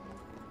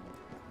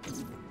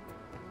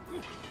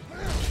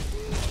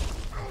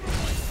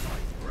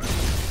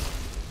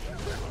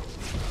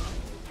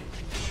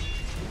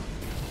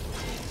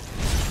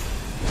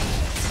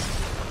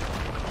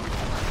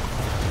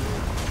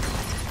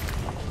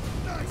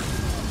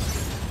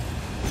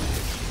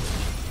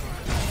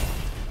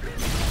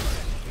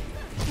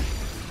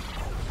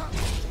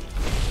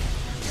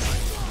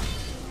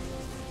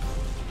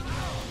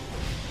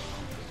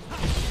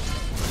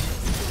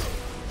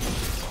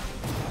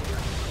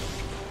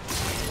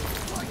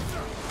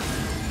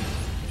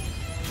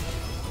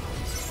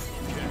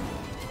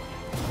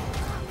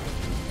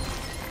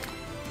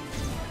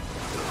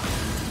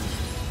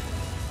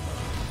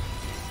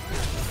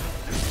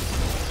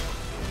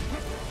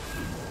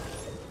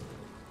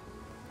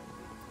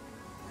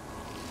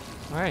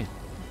 All right.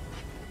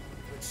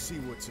 Let's see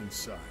what's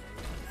inside.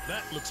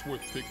 That looks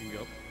worth picking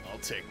up. I'll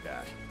take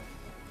that.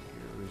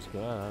 Here's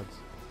gods.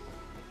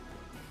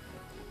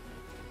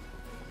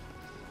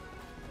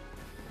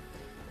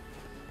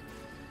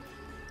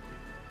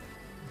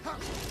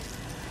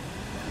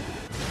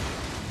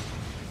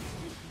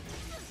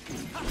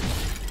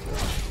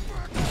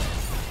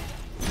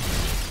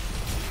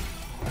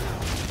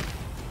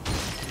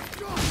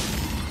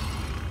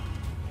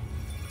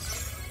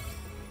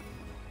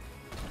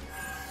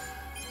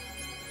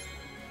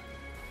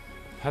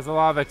 Has a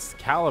lot of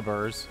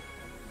Excaliburs.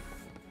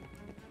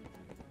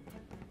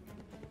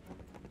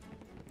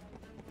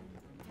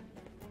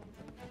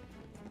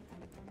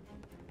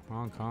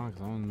 Honk, honk,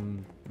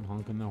 someone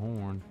honking the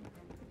horn.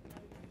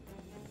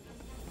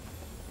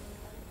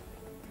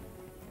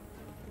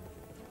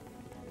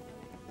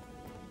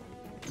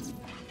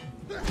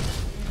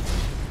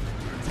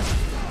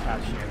 Ah,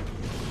 shit.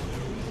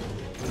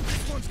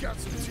 This one's got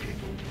some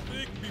teeth.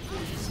 Think before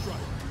you strike.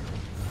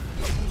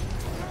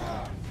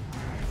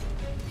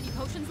 Any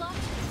potions left?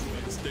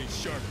 Let's stay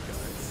sharp,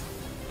 guys.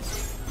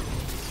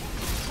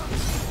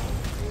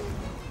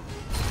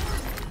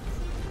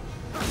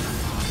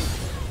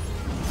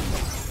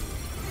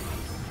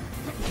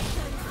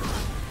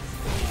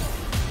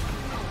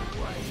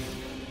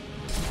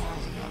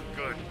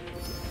 Good.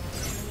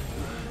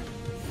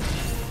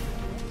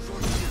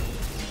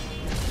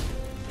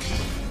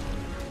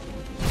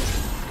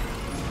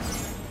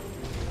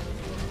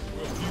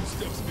 We're a few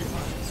steps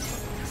behind.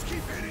 Just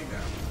keep hitting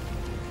them.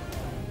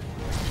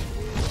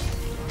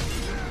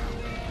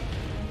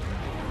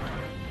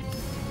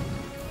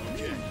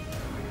 Okay.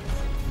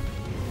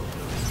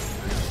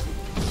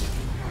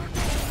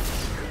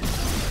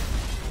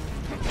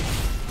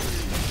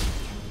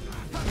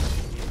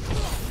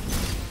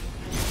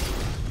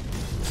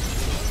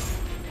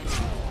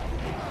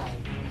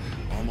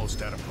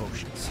 Almost out of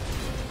potions.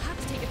 Have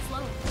to take it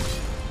slow.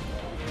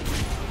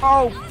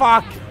 Oh,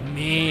 fuck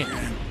me.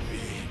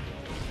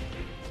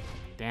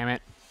 Damn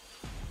it.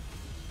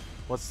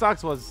 What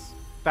sucks was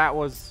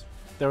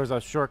there was a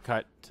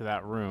shortcut to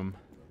that room.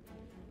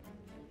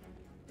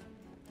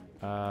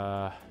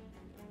 Damn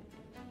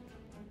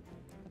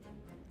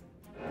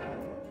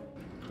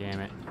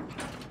it.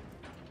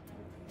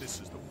 This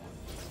is the one.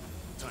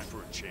 Time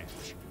for a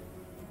change.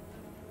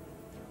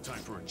 Time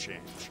for a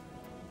change.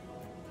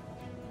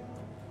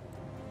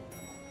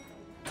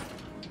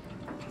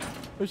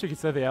 Wish you could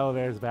set the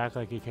elevators back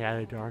like you can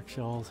in Dark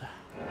Souls.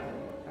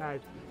 I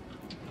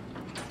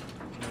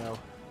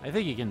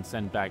think you can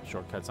send back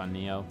shortcuts on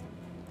Neo.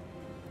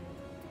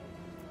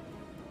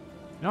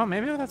 You know what,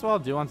 maybe that's what I'll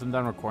do once I'm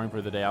done recording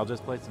for the day. I'll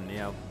just play some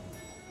Neo.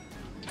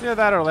 Either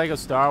that or Lego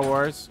Star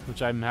Wars,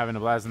 which I'm having a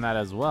blast in that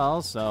as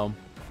well, so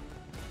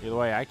either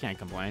way, I can't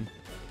complain.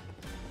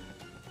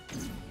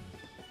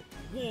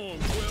 Warm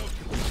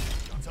welcome.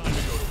 Time to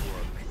go to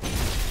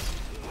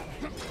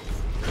work.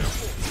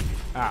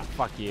 Ah,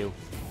 fuck you.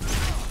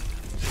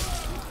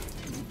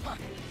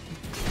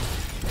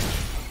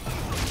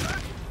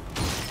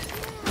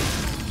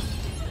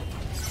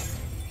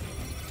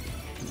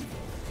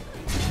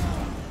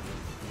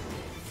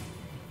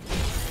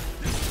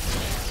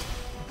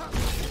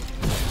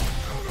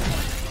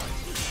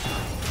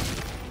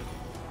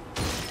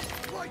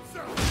 Lights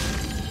out.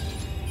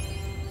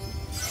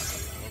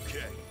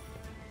 Okay.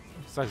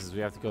 Sucks is we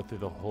have to go through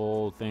the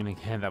whole thing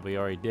again that we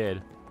already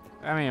did.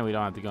 I mean, we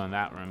don't have to go in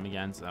that room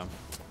again, so.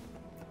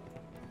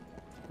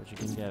 What you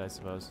can get, I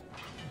suppose.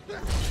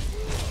 That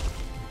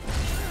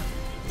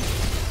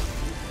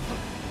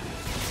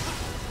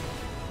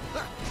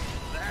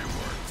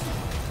works.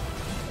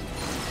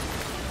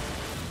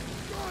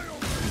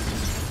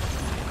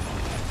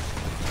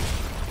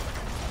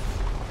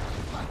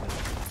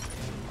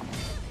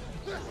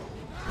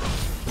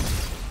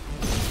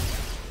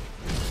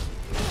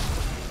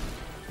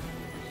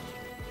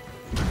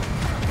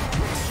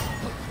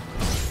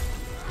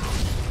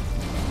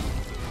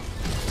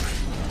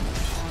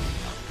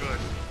 Good.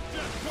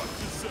 Jack, watch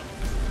yourself.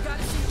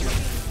 Gotta see your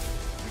game.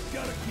 We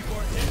gotta keep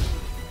our head.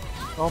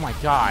 Oh my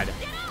god.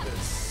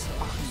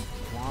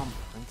 Swamp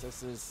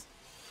princesses.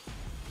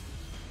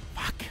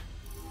 Fuck.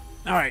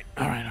 Alright,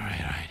 alright,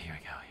 alright, alright. Here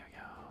we go, here we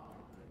go.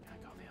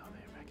 Gotta go the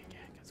elevator back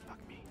again, because fuck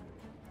me.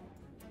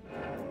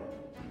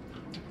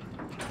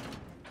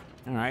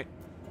 Alright.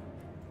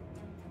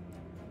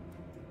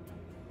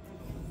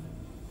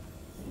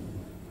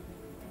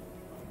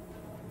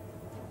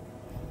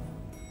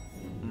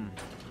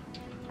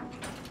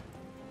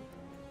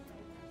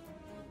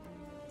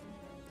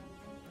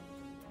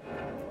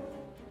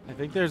 I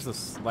think there's a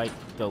slight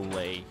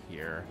delay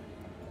here.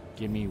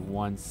 Give me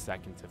 1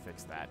 second to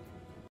fix that.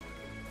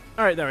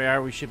 Alright, there we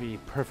are. We should be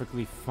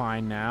perfectly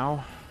fine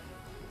now.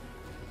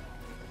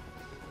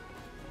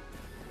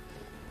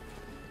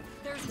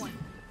 There's one.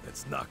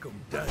 Let's knock them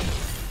down. Hit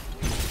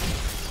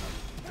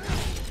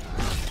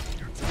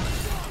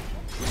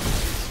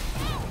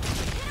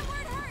him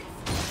where it hurts.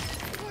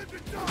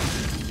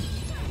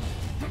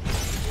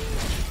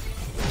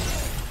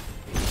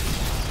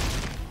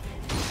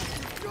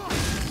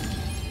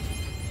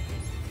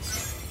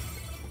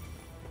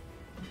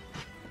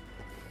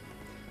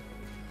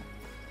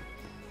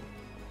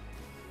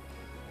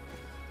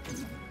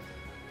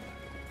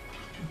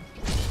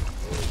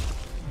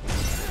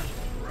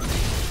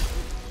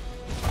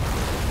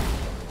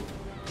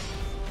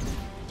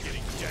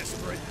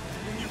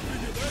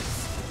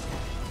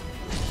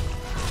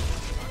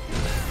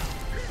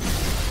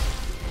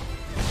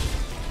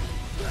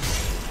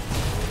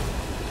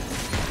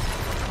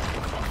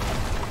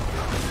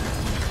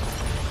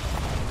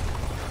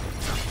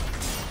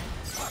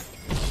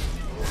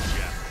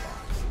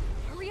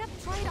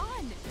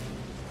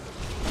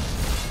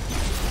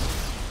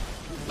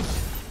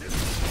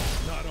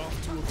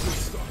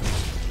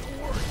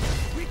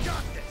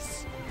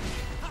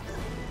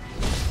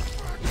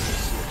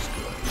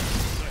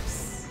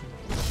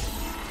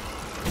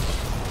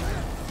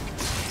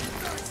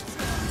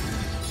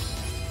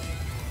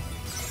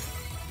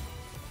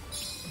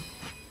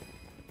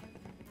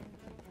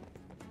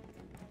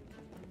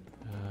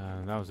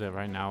 that was it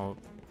right now.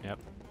 Yep.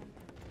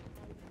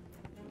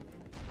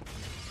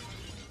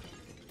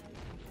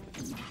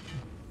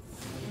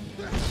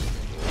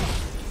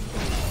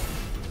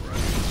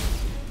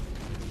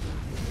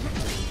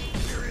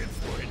 You're in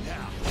for it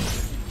now.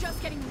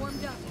 Just getting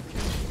warmed up.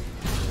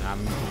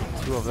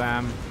 Two of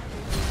them.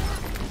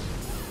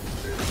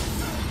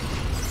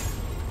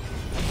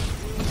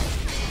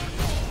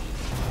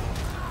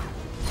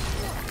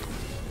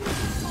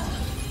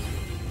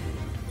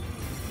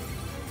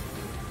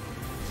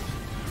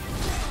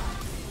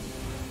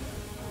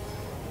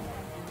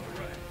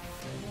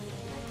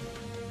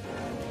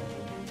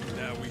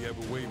 Now we have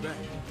a way back.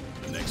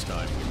 Next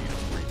time we need a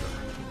breather.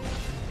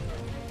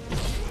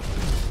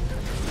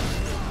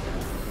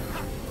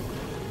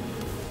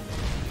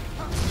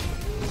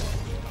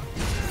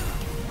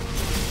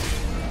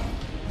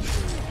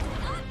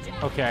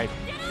 Okay.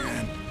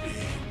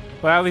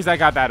 But at least I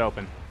got that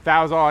open.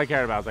 That was all I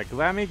cared about. I was like,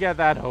 let me get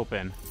that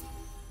open.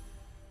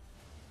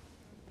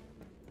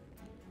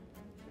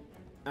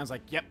 I was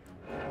like, yep.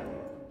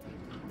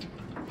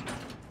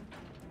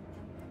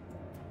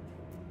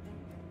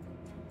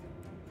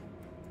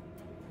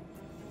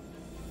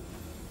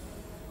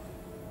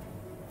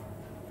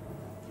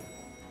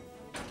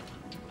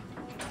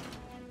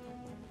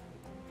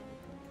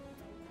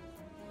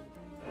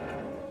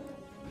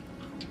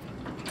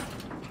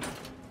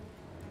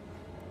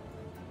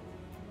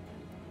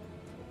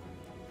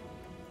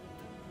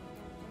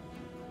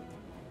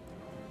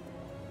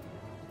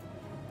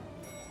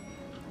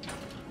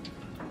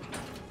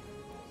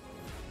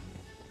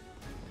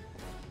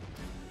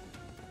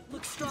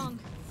 Look strong.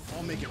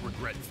 I'll make it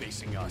regret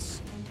facing us.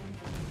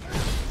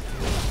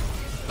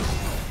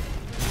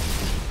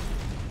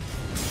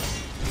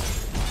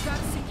 Got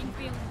a sinking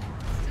feeling.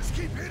 Just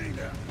keep hitting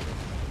them.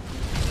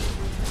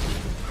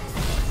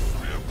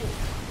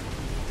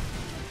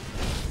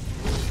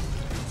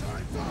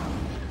 Time's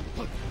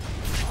up.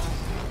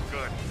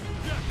 Good.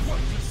 Yeah,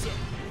 watch yourself.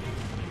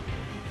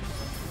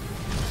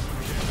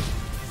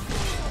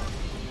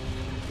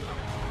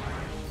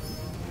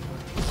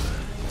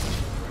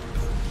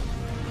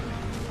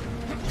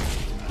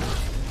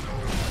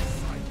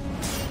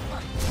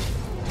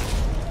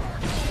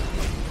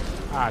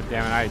 Ah,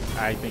 damn it.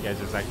 I think I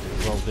just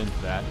actually rolled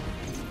into that.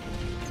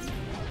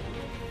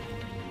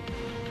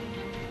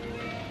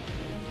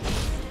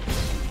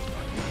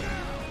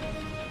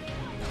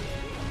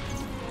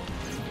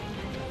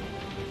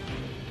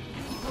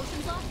 Any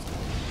potions left?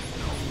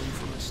 No room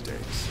for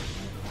mistakes.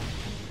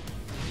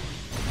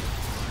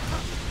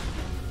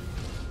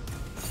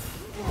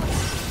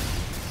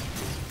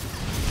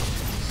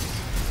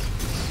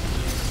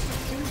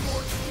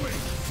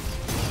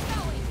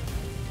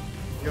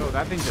 Yo,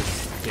 that thing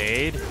just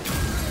stayed?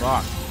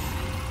 Fuck.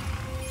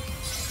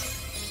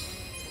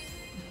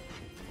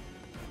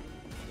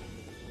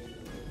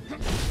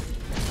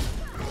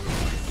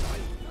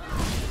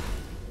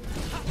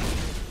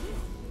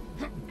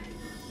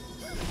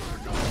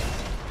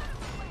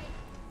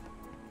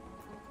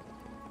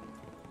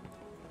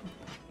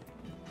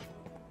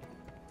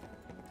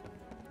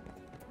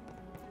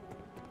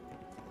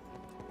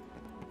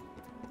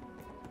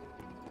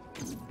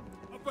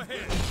 Up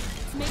ahead.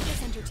 Let's make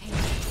this entertaining.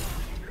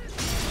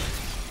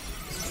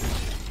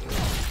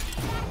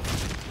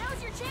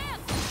 Now's your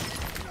chance!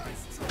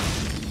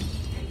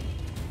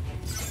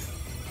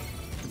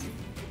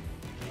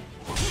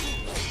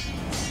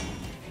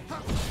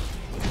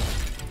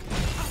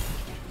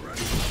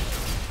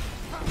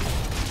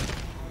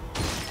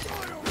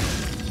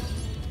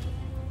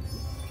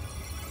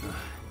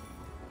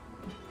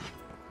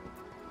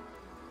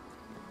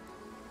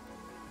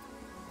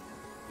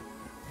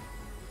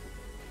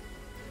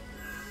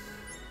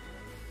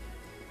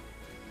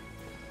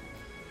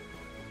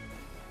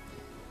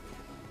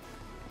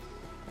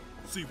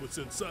 See what's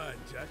inside,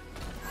 Jack.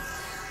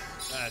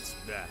 That's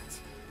that.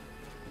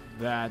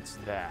 That's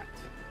that.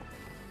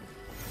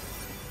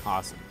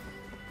 Awesome.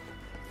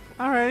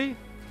 Alrighty.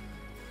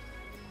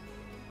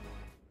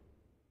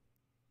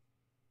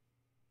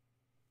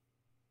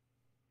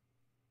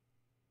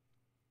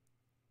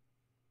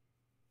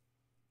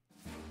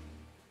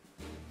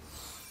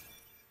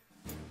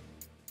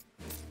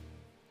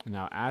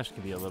 Now Ash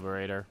could be a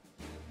liberator.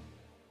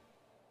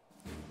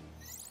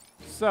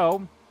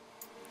 So,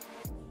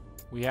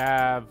 we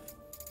have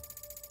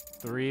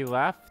 3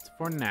 left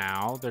for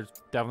now. There's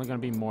definitely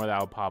going to be more that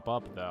will pop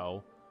up,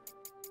 though.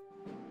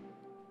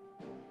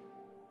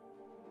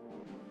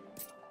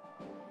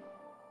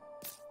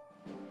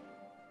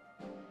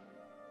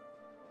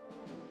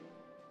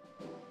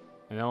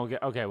 And then we'll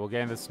get, okay, we'll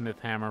get the Smith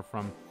Hammer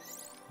from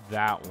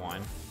that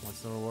one.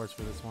 What's the rewards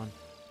for this one?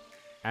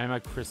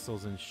 Anima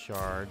crystals and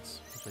shards,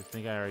 which I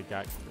think I already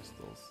got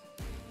crystals.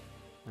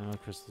 Anima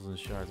crystals and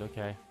shards,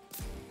 okay.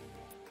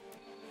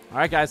 All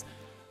right, guys.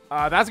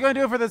 That's going to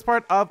do it for this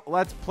part of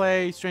Let's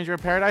Play Stranger in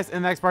Paradise.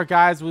 In the next part,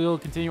 guys, we will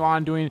continue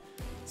on doing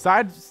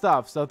side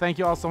stuff. So thank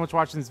you all so much for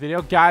watching this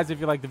video. Guys, if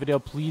you liked the video,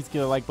 please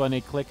give a like button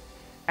a click.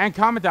 And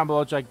comment down below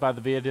what you liked about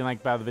the video, didn't like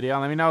about the video.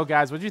 And let me know,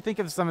 guys, what do you think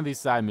of some of these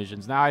side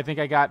missions? Now, I think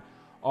I got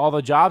all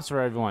the jobs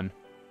for everyone.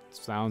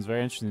 Sounds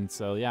very interesting.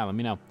 So yeah, let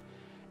me know.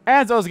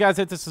 As always, guys,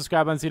 hit the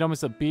subscribe button so you don't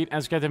miss a beat.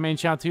 And subscribe to the main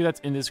channel too. That's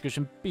in the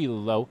description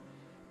below.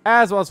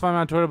 As well as find me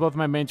on Twitter. Both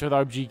my main Twitter,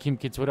 the RBG Kim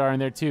Kid Twitter, are in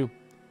there too.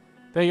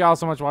 Thank you all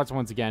so much for watching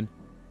once again.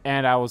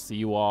 And I will see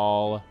you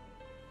all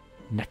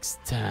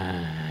next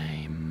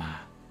time.